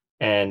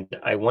 And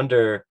I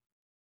wonder,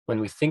 when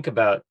we think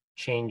about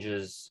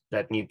changes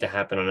that need to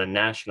happen on a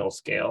national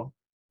scale,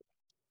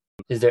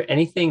 is there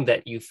anything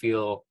that you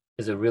feel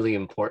is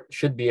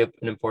should be an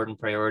important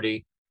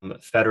priority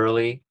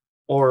federally,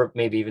 or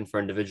maybe even for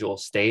individual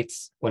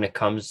states when it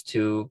comes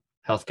to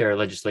healthcare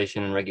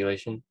legislation and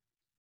regulation?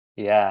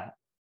 Yeah,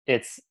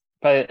 it's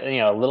probably,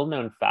 a little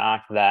known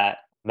fact that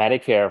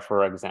Medicare,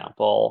 for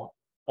example,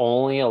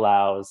 only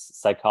allows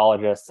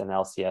psychologists and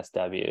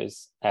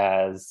LCSWs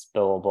as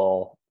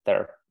billable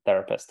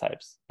therapist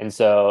types. And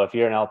so if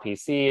you're an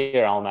LPC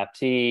or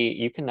LMFT,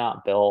 you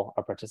cannot bill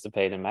or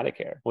participate in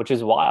Medicare, which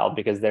is wild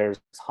because there's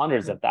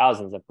hundreds of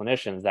thousands of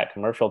clinicians that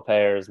commercial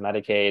payers,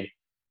 Medicaid,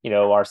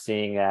 are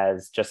seeing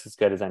as just as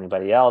good as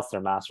anybody else.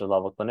 They're master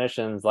level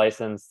clinicians,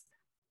 licensed,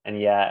 and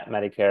yet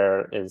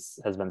Medicare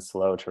has been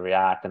slow to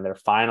react. And they're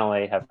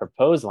finally have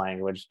proposed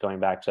language going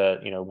back to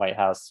White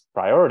House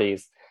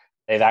priorities.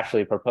 They've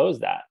actually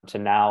proposed that to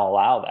now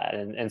allow that.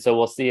 And so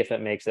we'll see if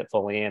it makes it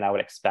fully in. I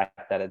would expect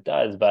that it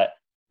does, but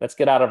let's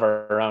get out of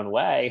our own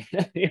way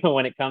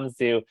when it comes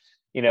to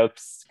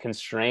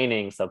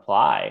constraining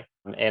supply.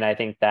 And I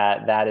think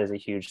that is a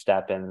huge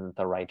step in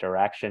the right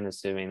direction,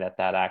 assuming that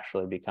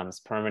actually becomes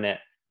permanent.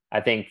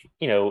 I think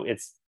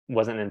it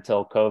wasn't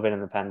until COVID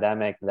and the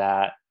pandemic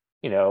that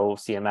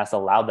CMS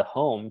allowed the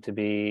home to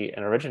be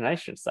an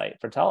origination site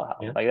for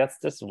telehealth. Yeah. Like that's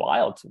just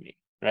wild to me,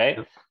 right?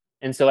 Yeah.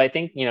 And so I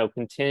think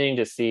continuing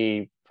to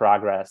see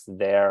progress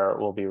there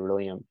will be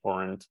really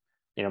important.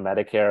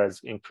 Medicare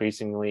is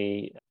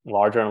increasingly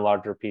larger and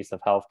larger piece of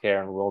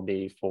healthcare and will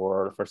be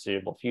for the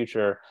foreseeable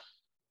future.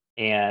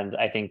 And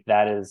I think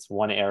that is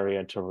one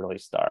area to really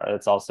start.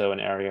 It's also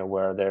an area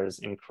where there's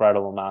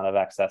incredible amount of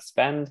excess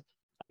spend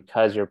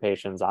because your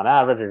patients on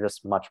average are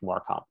just much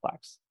more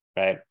complex,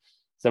 right?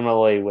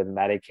 Similarly with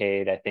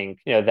Medicaid, I think,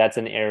 that's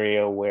an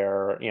area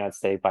where, it's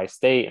state by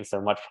state, and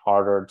so much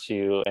harder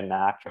to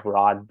enact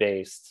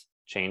broad-based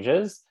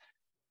changes.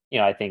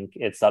 I think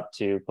it's up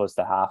to close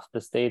to half the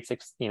states,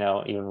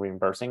 even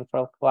reimbursing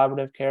for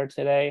collaborative care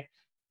today.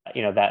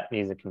 That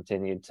needs to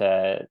continue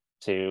to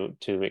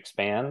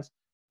expand.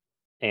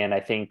 And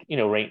I think,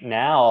 right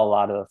now, a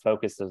lot of the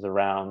focus is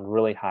around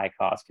really high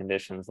cost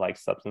conditions like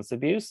substance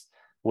abuse,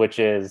 which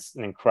is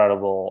an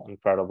incredible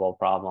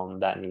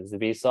problem that needs to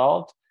be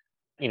solved.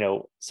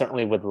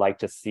 Certainly would like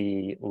to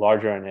see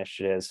larger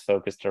initiatives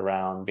focused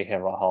around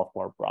behavioral health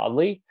more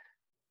broadly.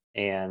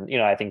 And,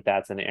 I think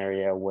that's an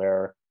area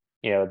where,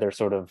 they're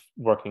sort of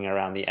working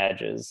around the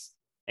edges,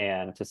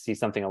 and to see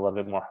something a little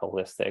bit more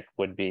holistic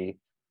would be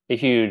a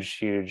huge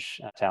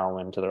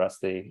tailwind to the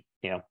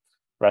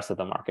rest of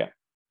the market.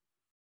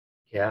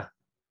 Yeah.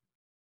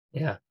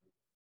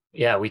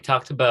 We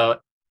talked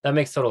about that.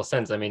 Makes total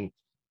sense. I mean,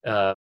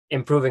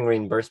 improving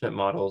reimbursement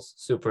models,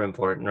 super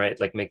important, right?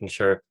 Like making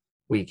sure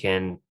we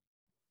can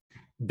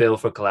bill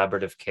for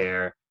collaborative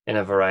care in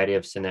a variety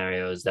of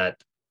scenarios, that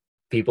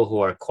people who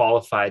are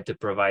qualified to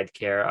provide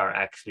care are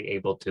actually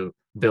able to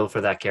bill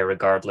for that care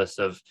regardless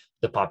of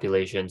the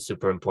population.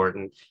 Super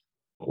important.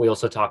 We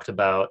also talked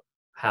about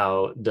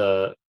how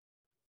the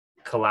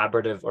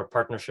collaborative or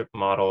partnership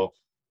model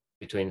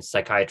between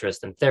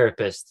psychiatrists and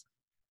therapists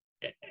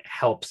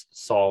helps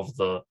solve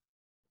the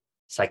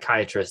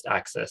psychiatrist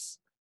access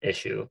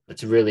issue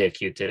that's really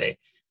acute today.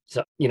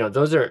 So,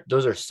 those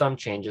are some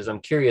changes. I'm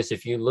curious,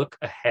 if you look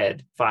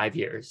ahead 5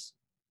 years,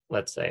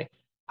 let's say,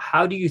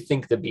 how do you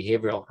think the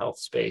behavioral health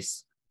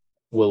space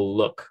will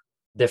look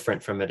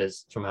different from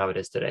how it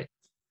is today?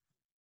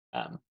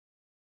 I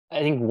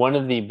think one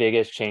of the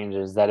biggest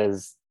changes that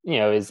is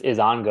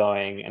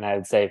ongoing, and I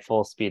would say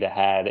full speed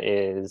ahead,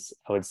 is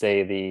I would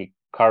say the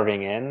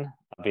carving in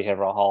of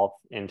behavioral health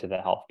into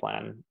the health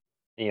plan.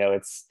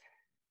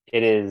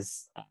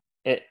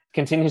 It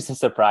continues to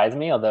surprise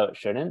me, although it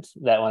shouldn't,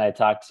 that when I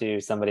talk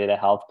to somebody at a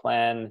health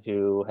plan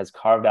who has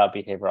carved out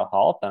behavioral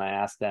health and I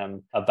ask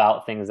them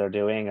about things they're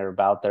doing or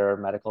about their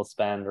medical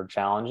spend or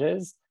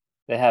challenges,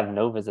 they have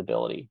no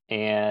visibility.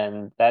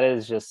 And that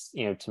is just,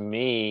 to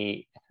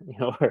me,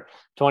 we're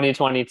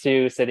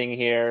 2022 sitting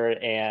here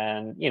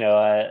and,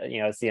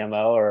 a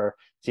CMO or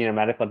senior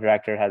medical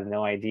director has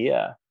no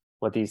idea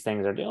what these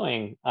things are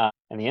doing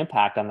and the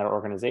impact on their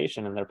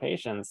organization and their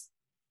patients.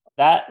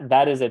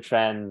 That is a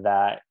trend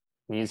that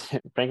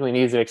frankly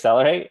needs to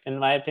accelerate, in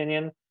my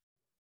opinion.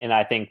 And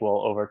I think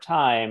will over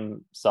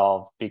time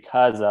solve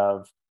because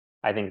of,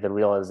 I think, the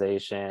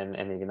realization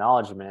and the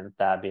acknowledgement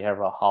that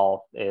behavioral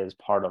health is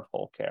part of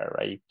whole care,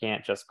 right? You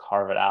can't just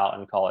carve it out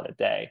and call it a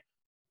day.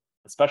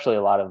 Especially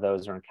a lot of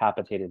those are in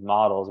capitated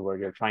models where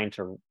you're trying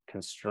to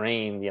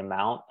constrain the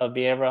amount of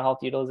behavioral health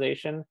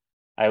utilization.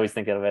 I always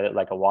think of it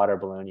like a water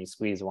balloon. You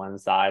squeeze one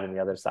side and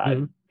the other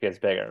side gets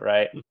bigger,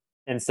 right?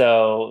 And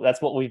so that's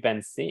what we've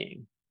been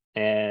seeing.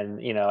 And,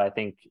 I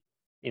think,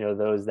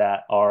 those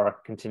that are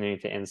continuing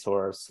to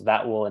insource,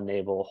 that will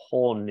enable a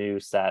whole new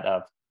set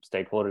of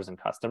stakeholders and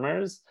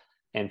customers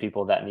and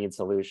people that need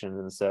solutions.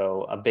 And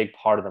so a big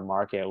part of the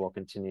market will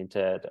continue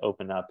to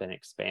open up and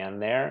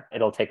expand there.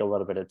 It'll take a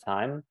little bit of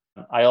time.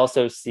 I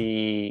also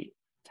see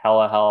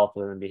telehealth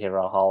and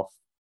behavioral health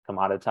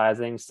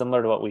commoditizing,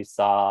 similar to what we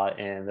saw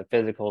in the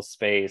physical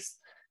space.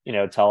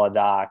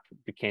 Teladoc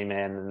came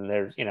in, and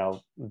there's,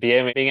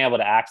 being able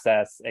to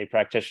access a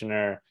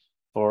practitioner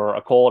for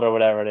a cold or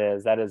whatever it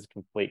is, that is a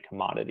complete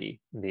commodity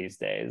these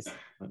days.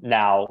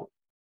 Now,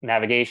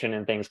 navigation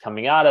and things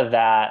coming out of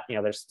that,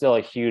 there's still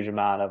a huge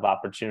amount of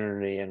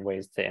opportunity and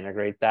ways to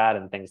integrate that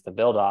and things to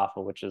build off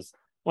of, which is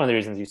one of the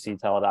reasons you see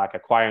Teladoc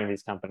acquiring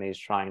these companies,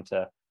 trying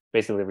to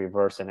basically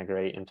reverse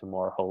integrate into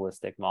more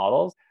holistic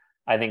models.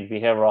 I think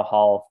behavioral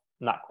health,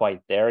 not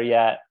quite there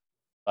yet.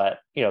 But,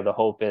 the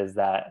hope is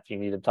that if you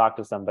need to talk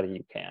to somebody,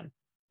 you can,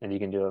 and you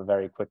can do it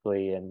very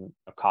quickly and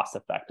cost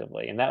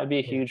effectively. And that would be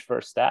a Yeah. huge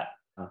first step.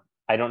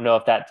 I don't know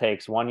if that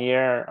takes 1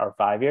 year or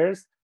 5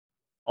 years.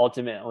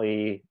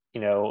 Ultimately,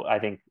 I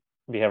think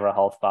behavioral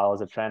health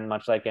follows a trend,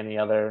 much like any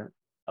other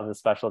of the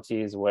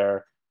specialties,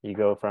 where you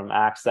go from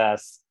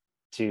access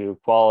to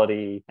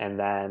quality and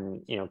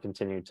then,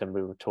 continue to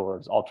move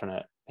towards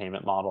alternate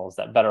payment models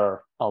that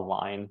better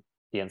align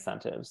the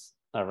incentives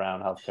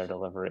around healthcare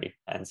delivery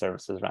and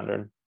services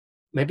rendered.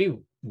 Maybe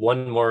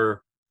one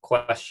more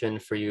question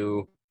for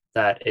you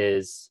that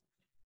is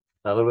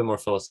a little bit more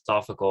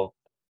philosophical.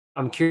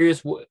 I'm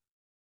curious,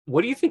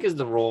 what do you think is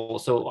the role?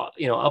 So,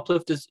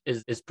 UpLift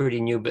is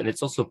pretty new, but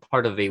it's also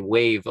part of a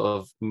wave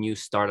of new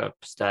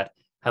startups that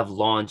have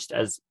launched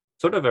as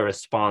sort of a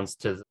response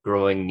to the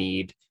growing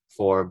need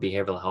for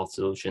behavioral health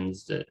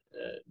solutions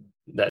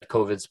that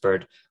COVID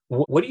spurred.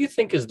 What do you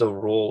think is the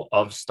role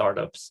of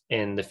startups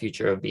in the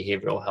future of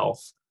behavioral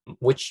health?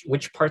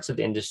 Which parts of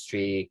the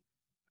industry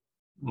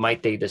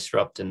might they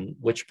disrupt, and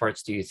which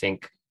parts do you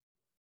think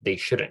they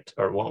shouldn't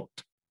or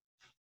won't?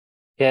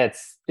 Yeah,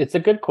 it's a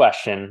good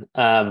question.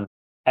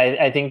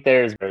 I think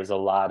there's a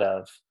lot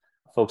of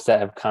folks that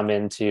have come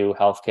into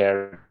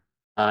healthcare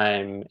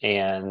time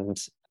and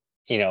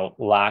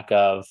lack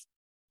of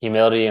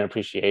humility and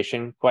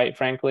appreciation, quite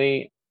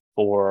frankly,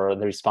 for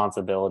the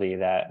responsibility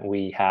that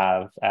we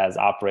have as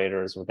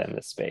operators within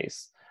this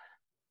space.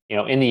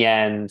 In the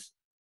end,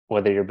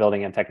 whether you're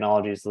building a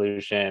technology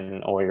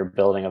solution or you're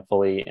building a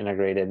fully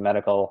integrated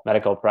medical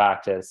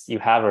practice, you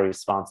have a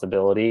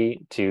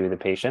responsibility to the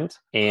patient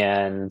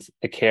and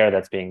the care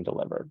that's being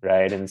delivered,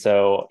 right? And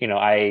so,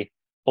 I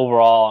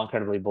overall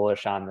incredibly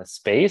bullish on the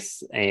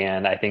space,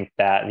 and I think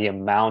that the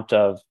amount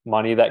of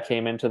money that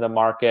came into the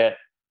market,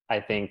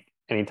 I think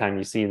anytime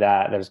you see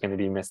that, there's going to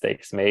be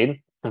mistakes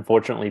made.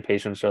 Unfortunately,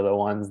 patients are the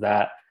ones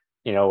that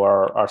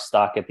are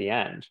stuck at the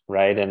end,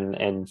 right,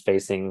 and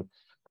facing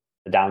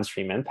the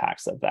downstream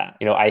impacts of that.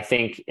 I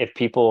think if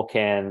people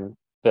can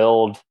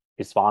build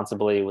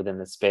responsibly within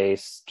the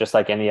space, just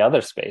like any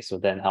other space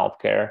within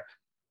healthcare,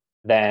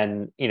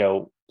 then,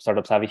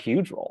 startups have a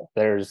huge role.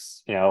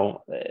 There's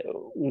not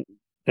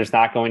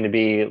going to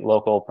be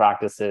local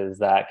practices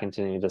that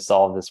continue to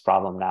solve this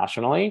problem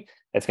nationally.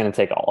 It's going to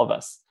take all of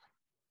us.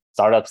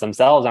 Startups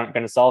themselves aren't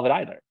going to solve it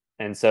either.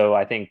 And so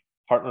I think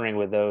partnering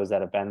with those that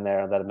have been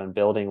there, that have been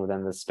building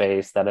within the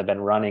space, that have been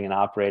running and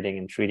operating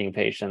and treating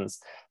patients,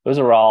 those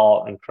are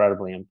all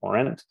incredibly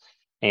important.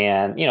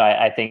 And,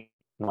 I think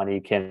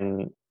money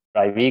can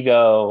drive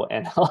ego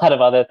and a lot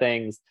of other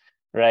things,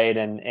 right?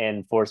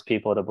 And force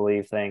people to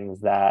believe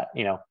things that,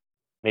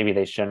 maybe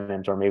they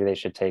shouldn't, or maybe they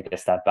should take a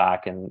step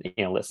back and,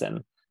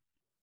 listen.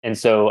 And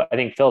so I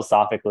think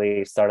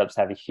philosophically, startups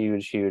have a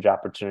huge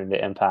opportunity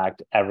to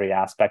impact every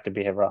aspect of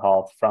behavioral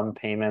health, from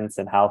payments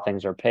and how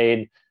things are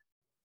paid,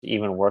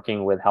 even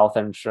working with health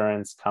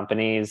insurance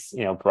companies,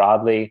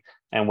 broadly,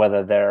 and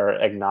whether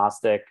they're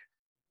agnostic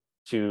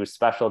to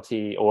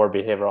specialty or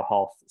behavioral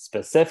health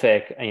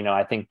specific,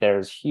 I think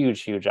there's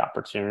huge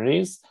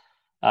opportunities.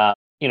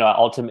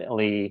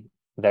 Ultimately,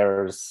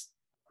 there's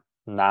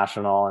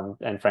national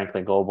and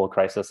frankly global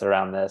crisis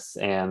around this,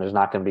 and there's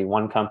not going to be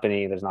one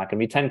company, there's not going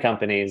to be 10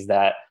 companies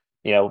that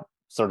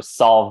sort of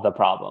solve the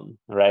problem,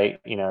 right?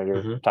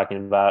 You're talking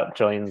about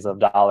trillions of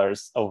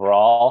dollars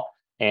overall,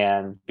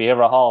 and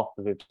behavioral health,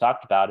 as we've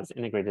talked about, is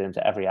integrated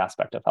into every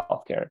aspect of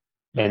healthcare.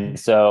 And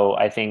so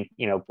I think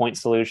point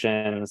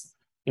solutions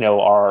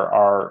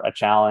are a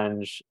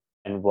challenge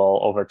and will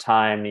over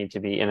time need to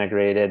be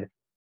integrated.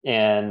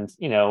 And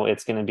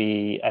it's going to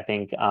be, I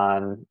think,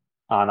 on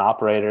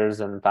operators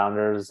and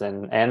founders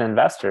and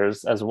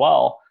investors as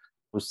well,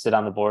 who sit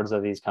on the boards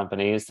of these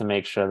companies, to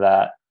make sure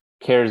that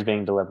care is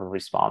being delivered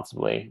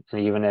responsibly.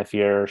 And even if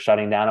you're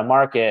shutting down a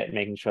market,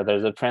 making sure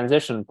there's a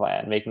transition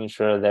plan, making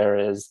sure there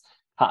is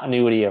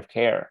continuity of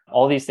care.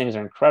 All these things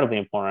are incredibly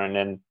important,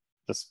 and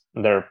just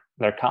they're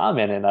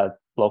common in a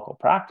local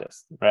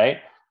practice, right?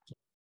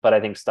 But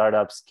I think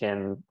startups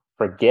can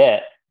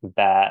forget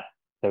that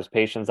there's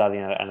patients on the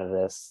end of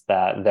this,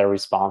 that they're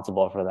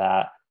responsible for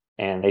that,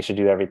 and they should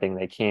do everything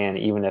they can,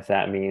 even if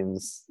that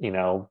means,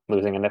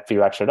 losing a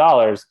few extra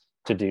dollars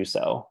to do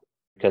so,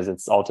 because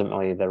it's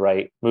ultimately the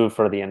right move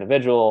for the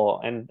individual.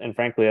 And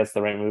frankly, that's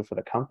the right move for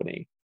the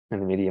company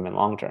in the medium and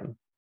long term.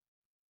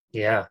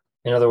 Yeah.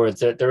 In other words,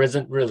 there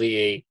isn't really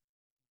a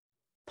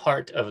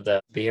part of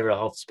the behavioral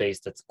health space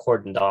that's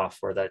cordoned off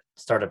or that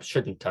startups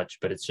shouldn't touch,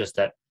 but it's just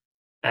that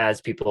as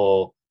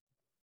people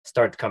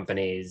start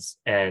companies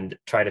and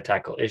try to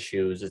tackle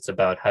issues, it's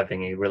about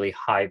having a really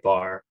high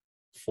bar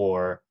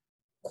for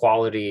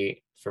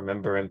quality, for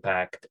member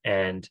impact,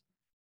 and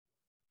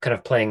kind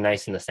of playing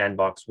nice in the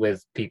sandbox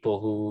with people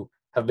who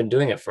have been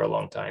doing it for a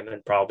long time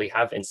and probably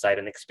have insight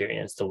and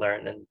experience to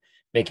learn, and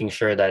making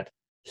sure that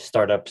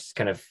startups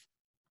kind of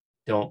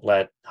don't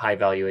let high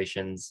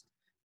valuations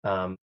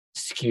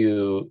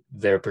skew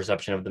their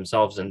perception of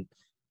themselves and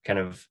kind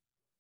of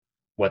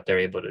what they're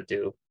able to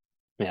do.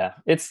 Yeah,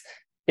 it's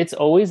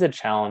always a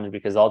challenge,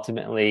 because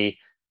ultimately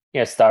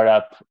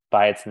startup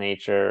by its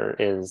nature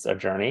is a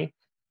journey,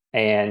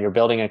 and you're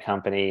building a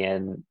company,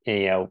 and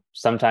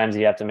sometimes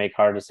you have to make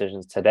hard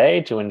decisions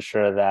today to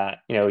ensure that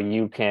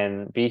you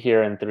can be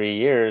here in 3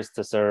 years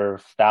to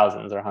serve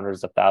thousands or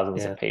hundreds of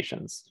thousands of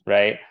patients,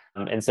 right?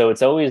 And so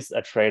it's always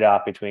a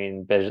trade-off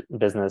between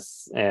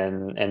business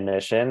and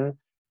mission,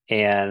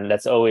 and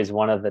that's always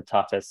one of the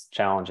toughest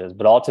challenges.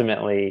 But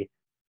ultimately,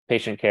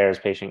 patient care is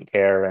patient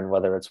care, and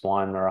whether it's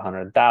 1 or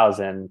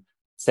 100,000,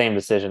 same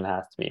decision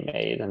has to be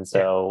made. And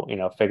so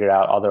figure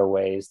out other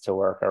ways to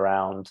work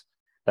around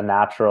the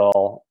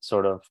natural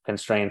sort of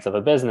constraints of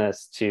a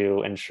business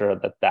to ensure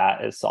that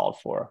that is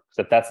solved for.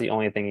 So if that's the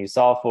only thing you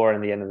solve for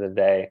in the end of the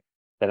day,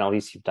 then at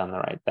least you've done the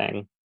right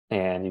thing,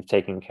 and you've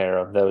taken care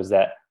of those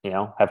that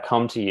have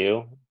come to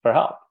you for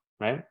help,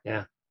 right?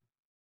 Yeah.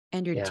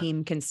 And your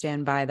team can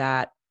stand by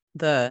that.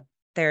 The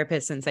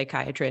therapists and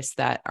psychiatrists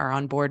that are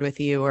on board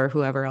with you, or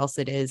whoever else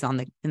it is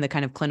in the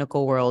kind of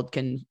clinical world,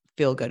 can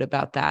feel good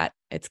about that.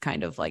 It's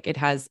kind of like it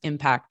has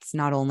impacts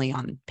not only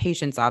on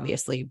patients,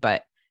 obviously,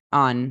 but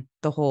on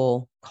the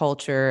whole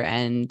culture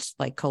and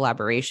like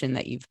collaboration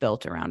that you've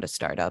built around a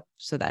startup,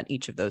 so that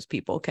each of those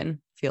people can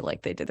feel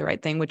like they did the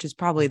right thing, which is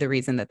probably the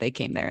reason that they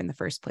came there in the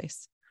first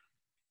place.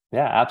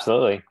 Yeah,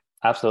 absolutely.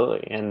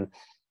 Absolutely. And,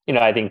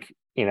 I think,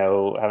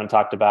 haven't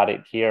talked about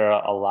it here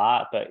a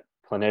lot, but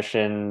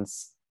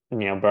clinicians,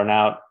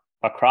 burnout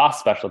across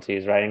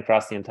specialties, right,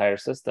 across the entire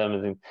system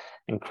is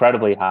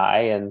incredibly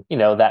high. And,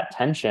 that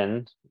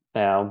tension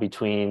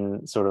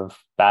between sort of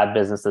bad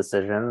business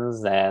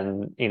decisions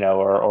and,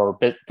 or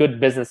good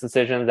business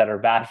decisions that are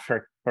bad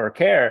for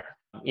care,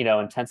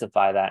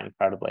 intensify that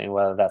incredibly. And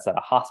whether that's at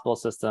a hospital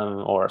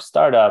system or a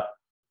startup,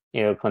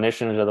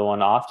 clinicians are the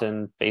one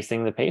often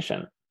facing the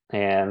patient,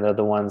 and they're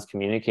the ones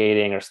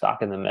communicating or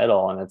stuck in the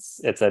middle. And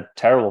it's a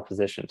terrible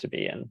position to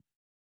be in.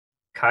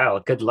 Kyle,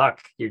 good luck.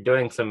 You're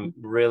doing some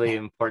really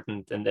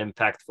important and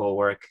impactful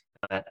work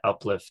at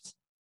UpLift.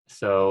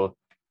 So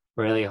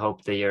really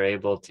hope that you're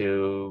able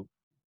to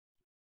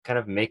kind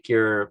of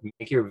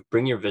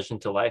bring your vision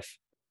to life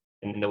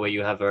in the way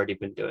you have already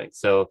been doing.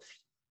 So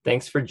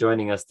thanks for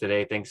joining us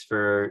today. Thanks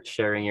for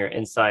sharing your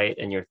insight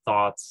and your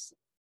thoughts.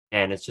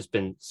 And it's just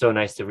been so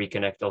nice to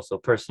reconnect also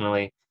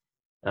personally,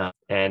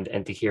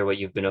 and to hear what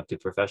you've been up to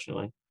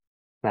professionally.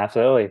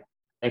 Absolutely.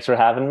 Thanks for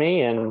having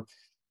me, and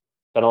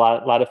been a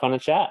lot of fun to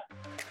chat.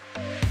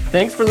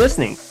 Thanks for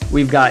listening.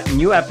 We've got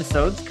new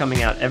episodes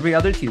coming out every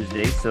other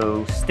Tuesday,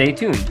 so stay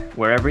tuned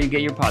wherever you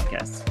get your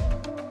podcasts.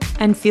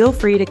 And feel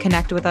free to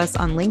connect with us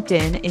on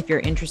LinkedIn if you're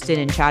interested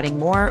in chatting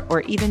more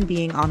or even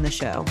being on the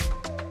show.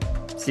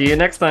 See you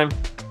next time.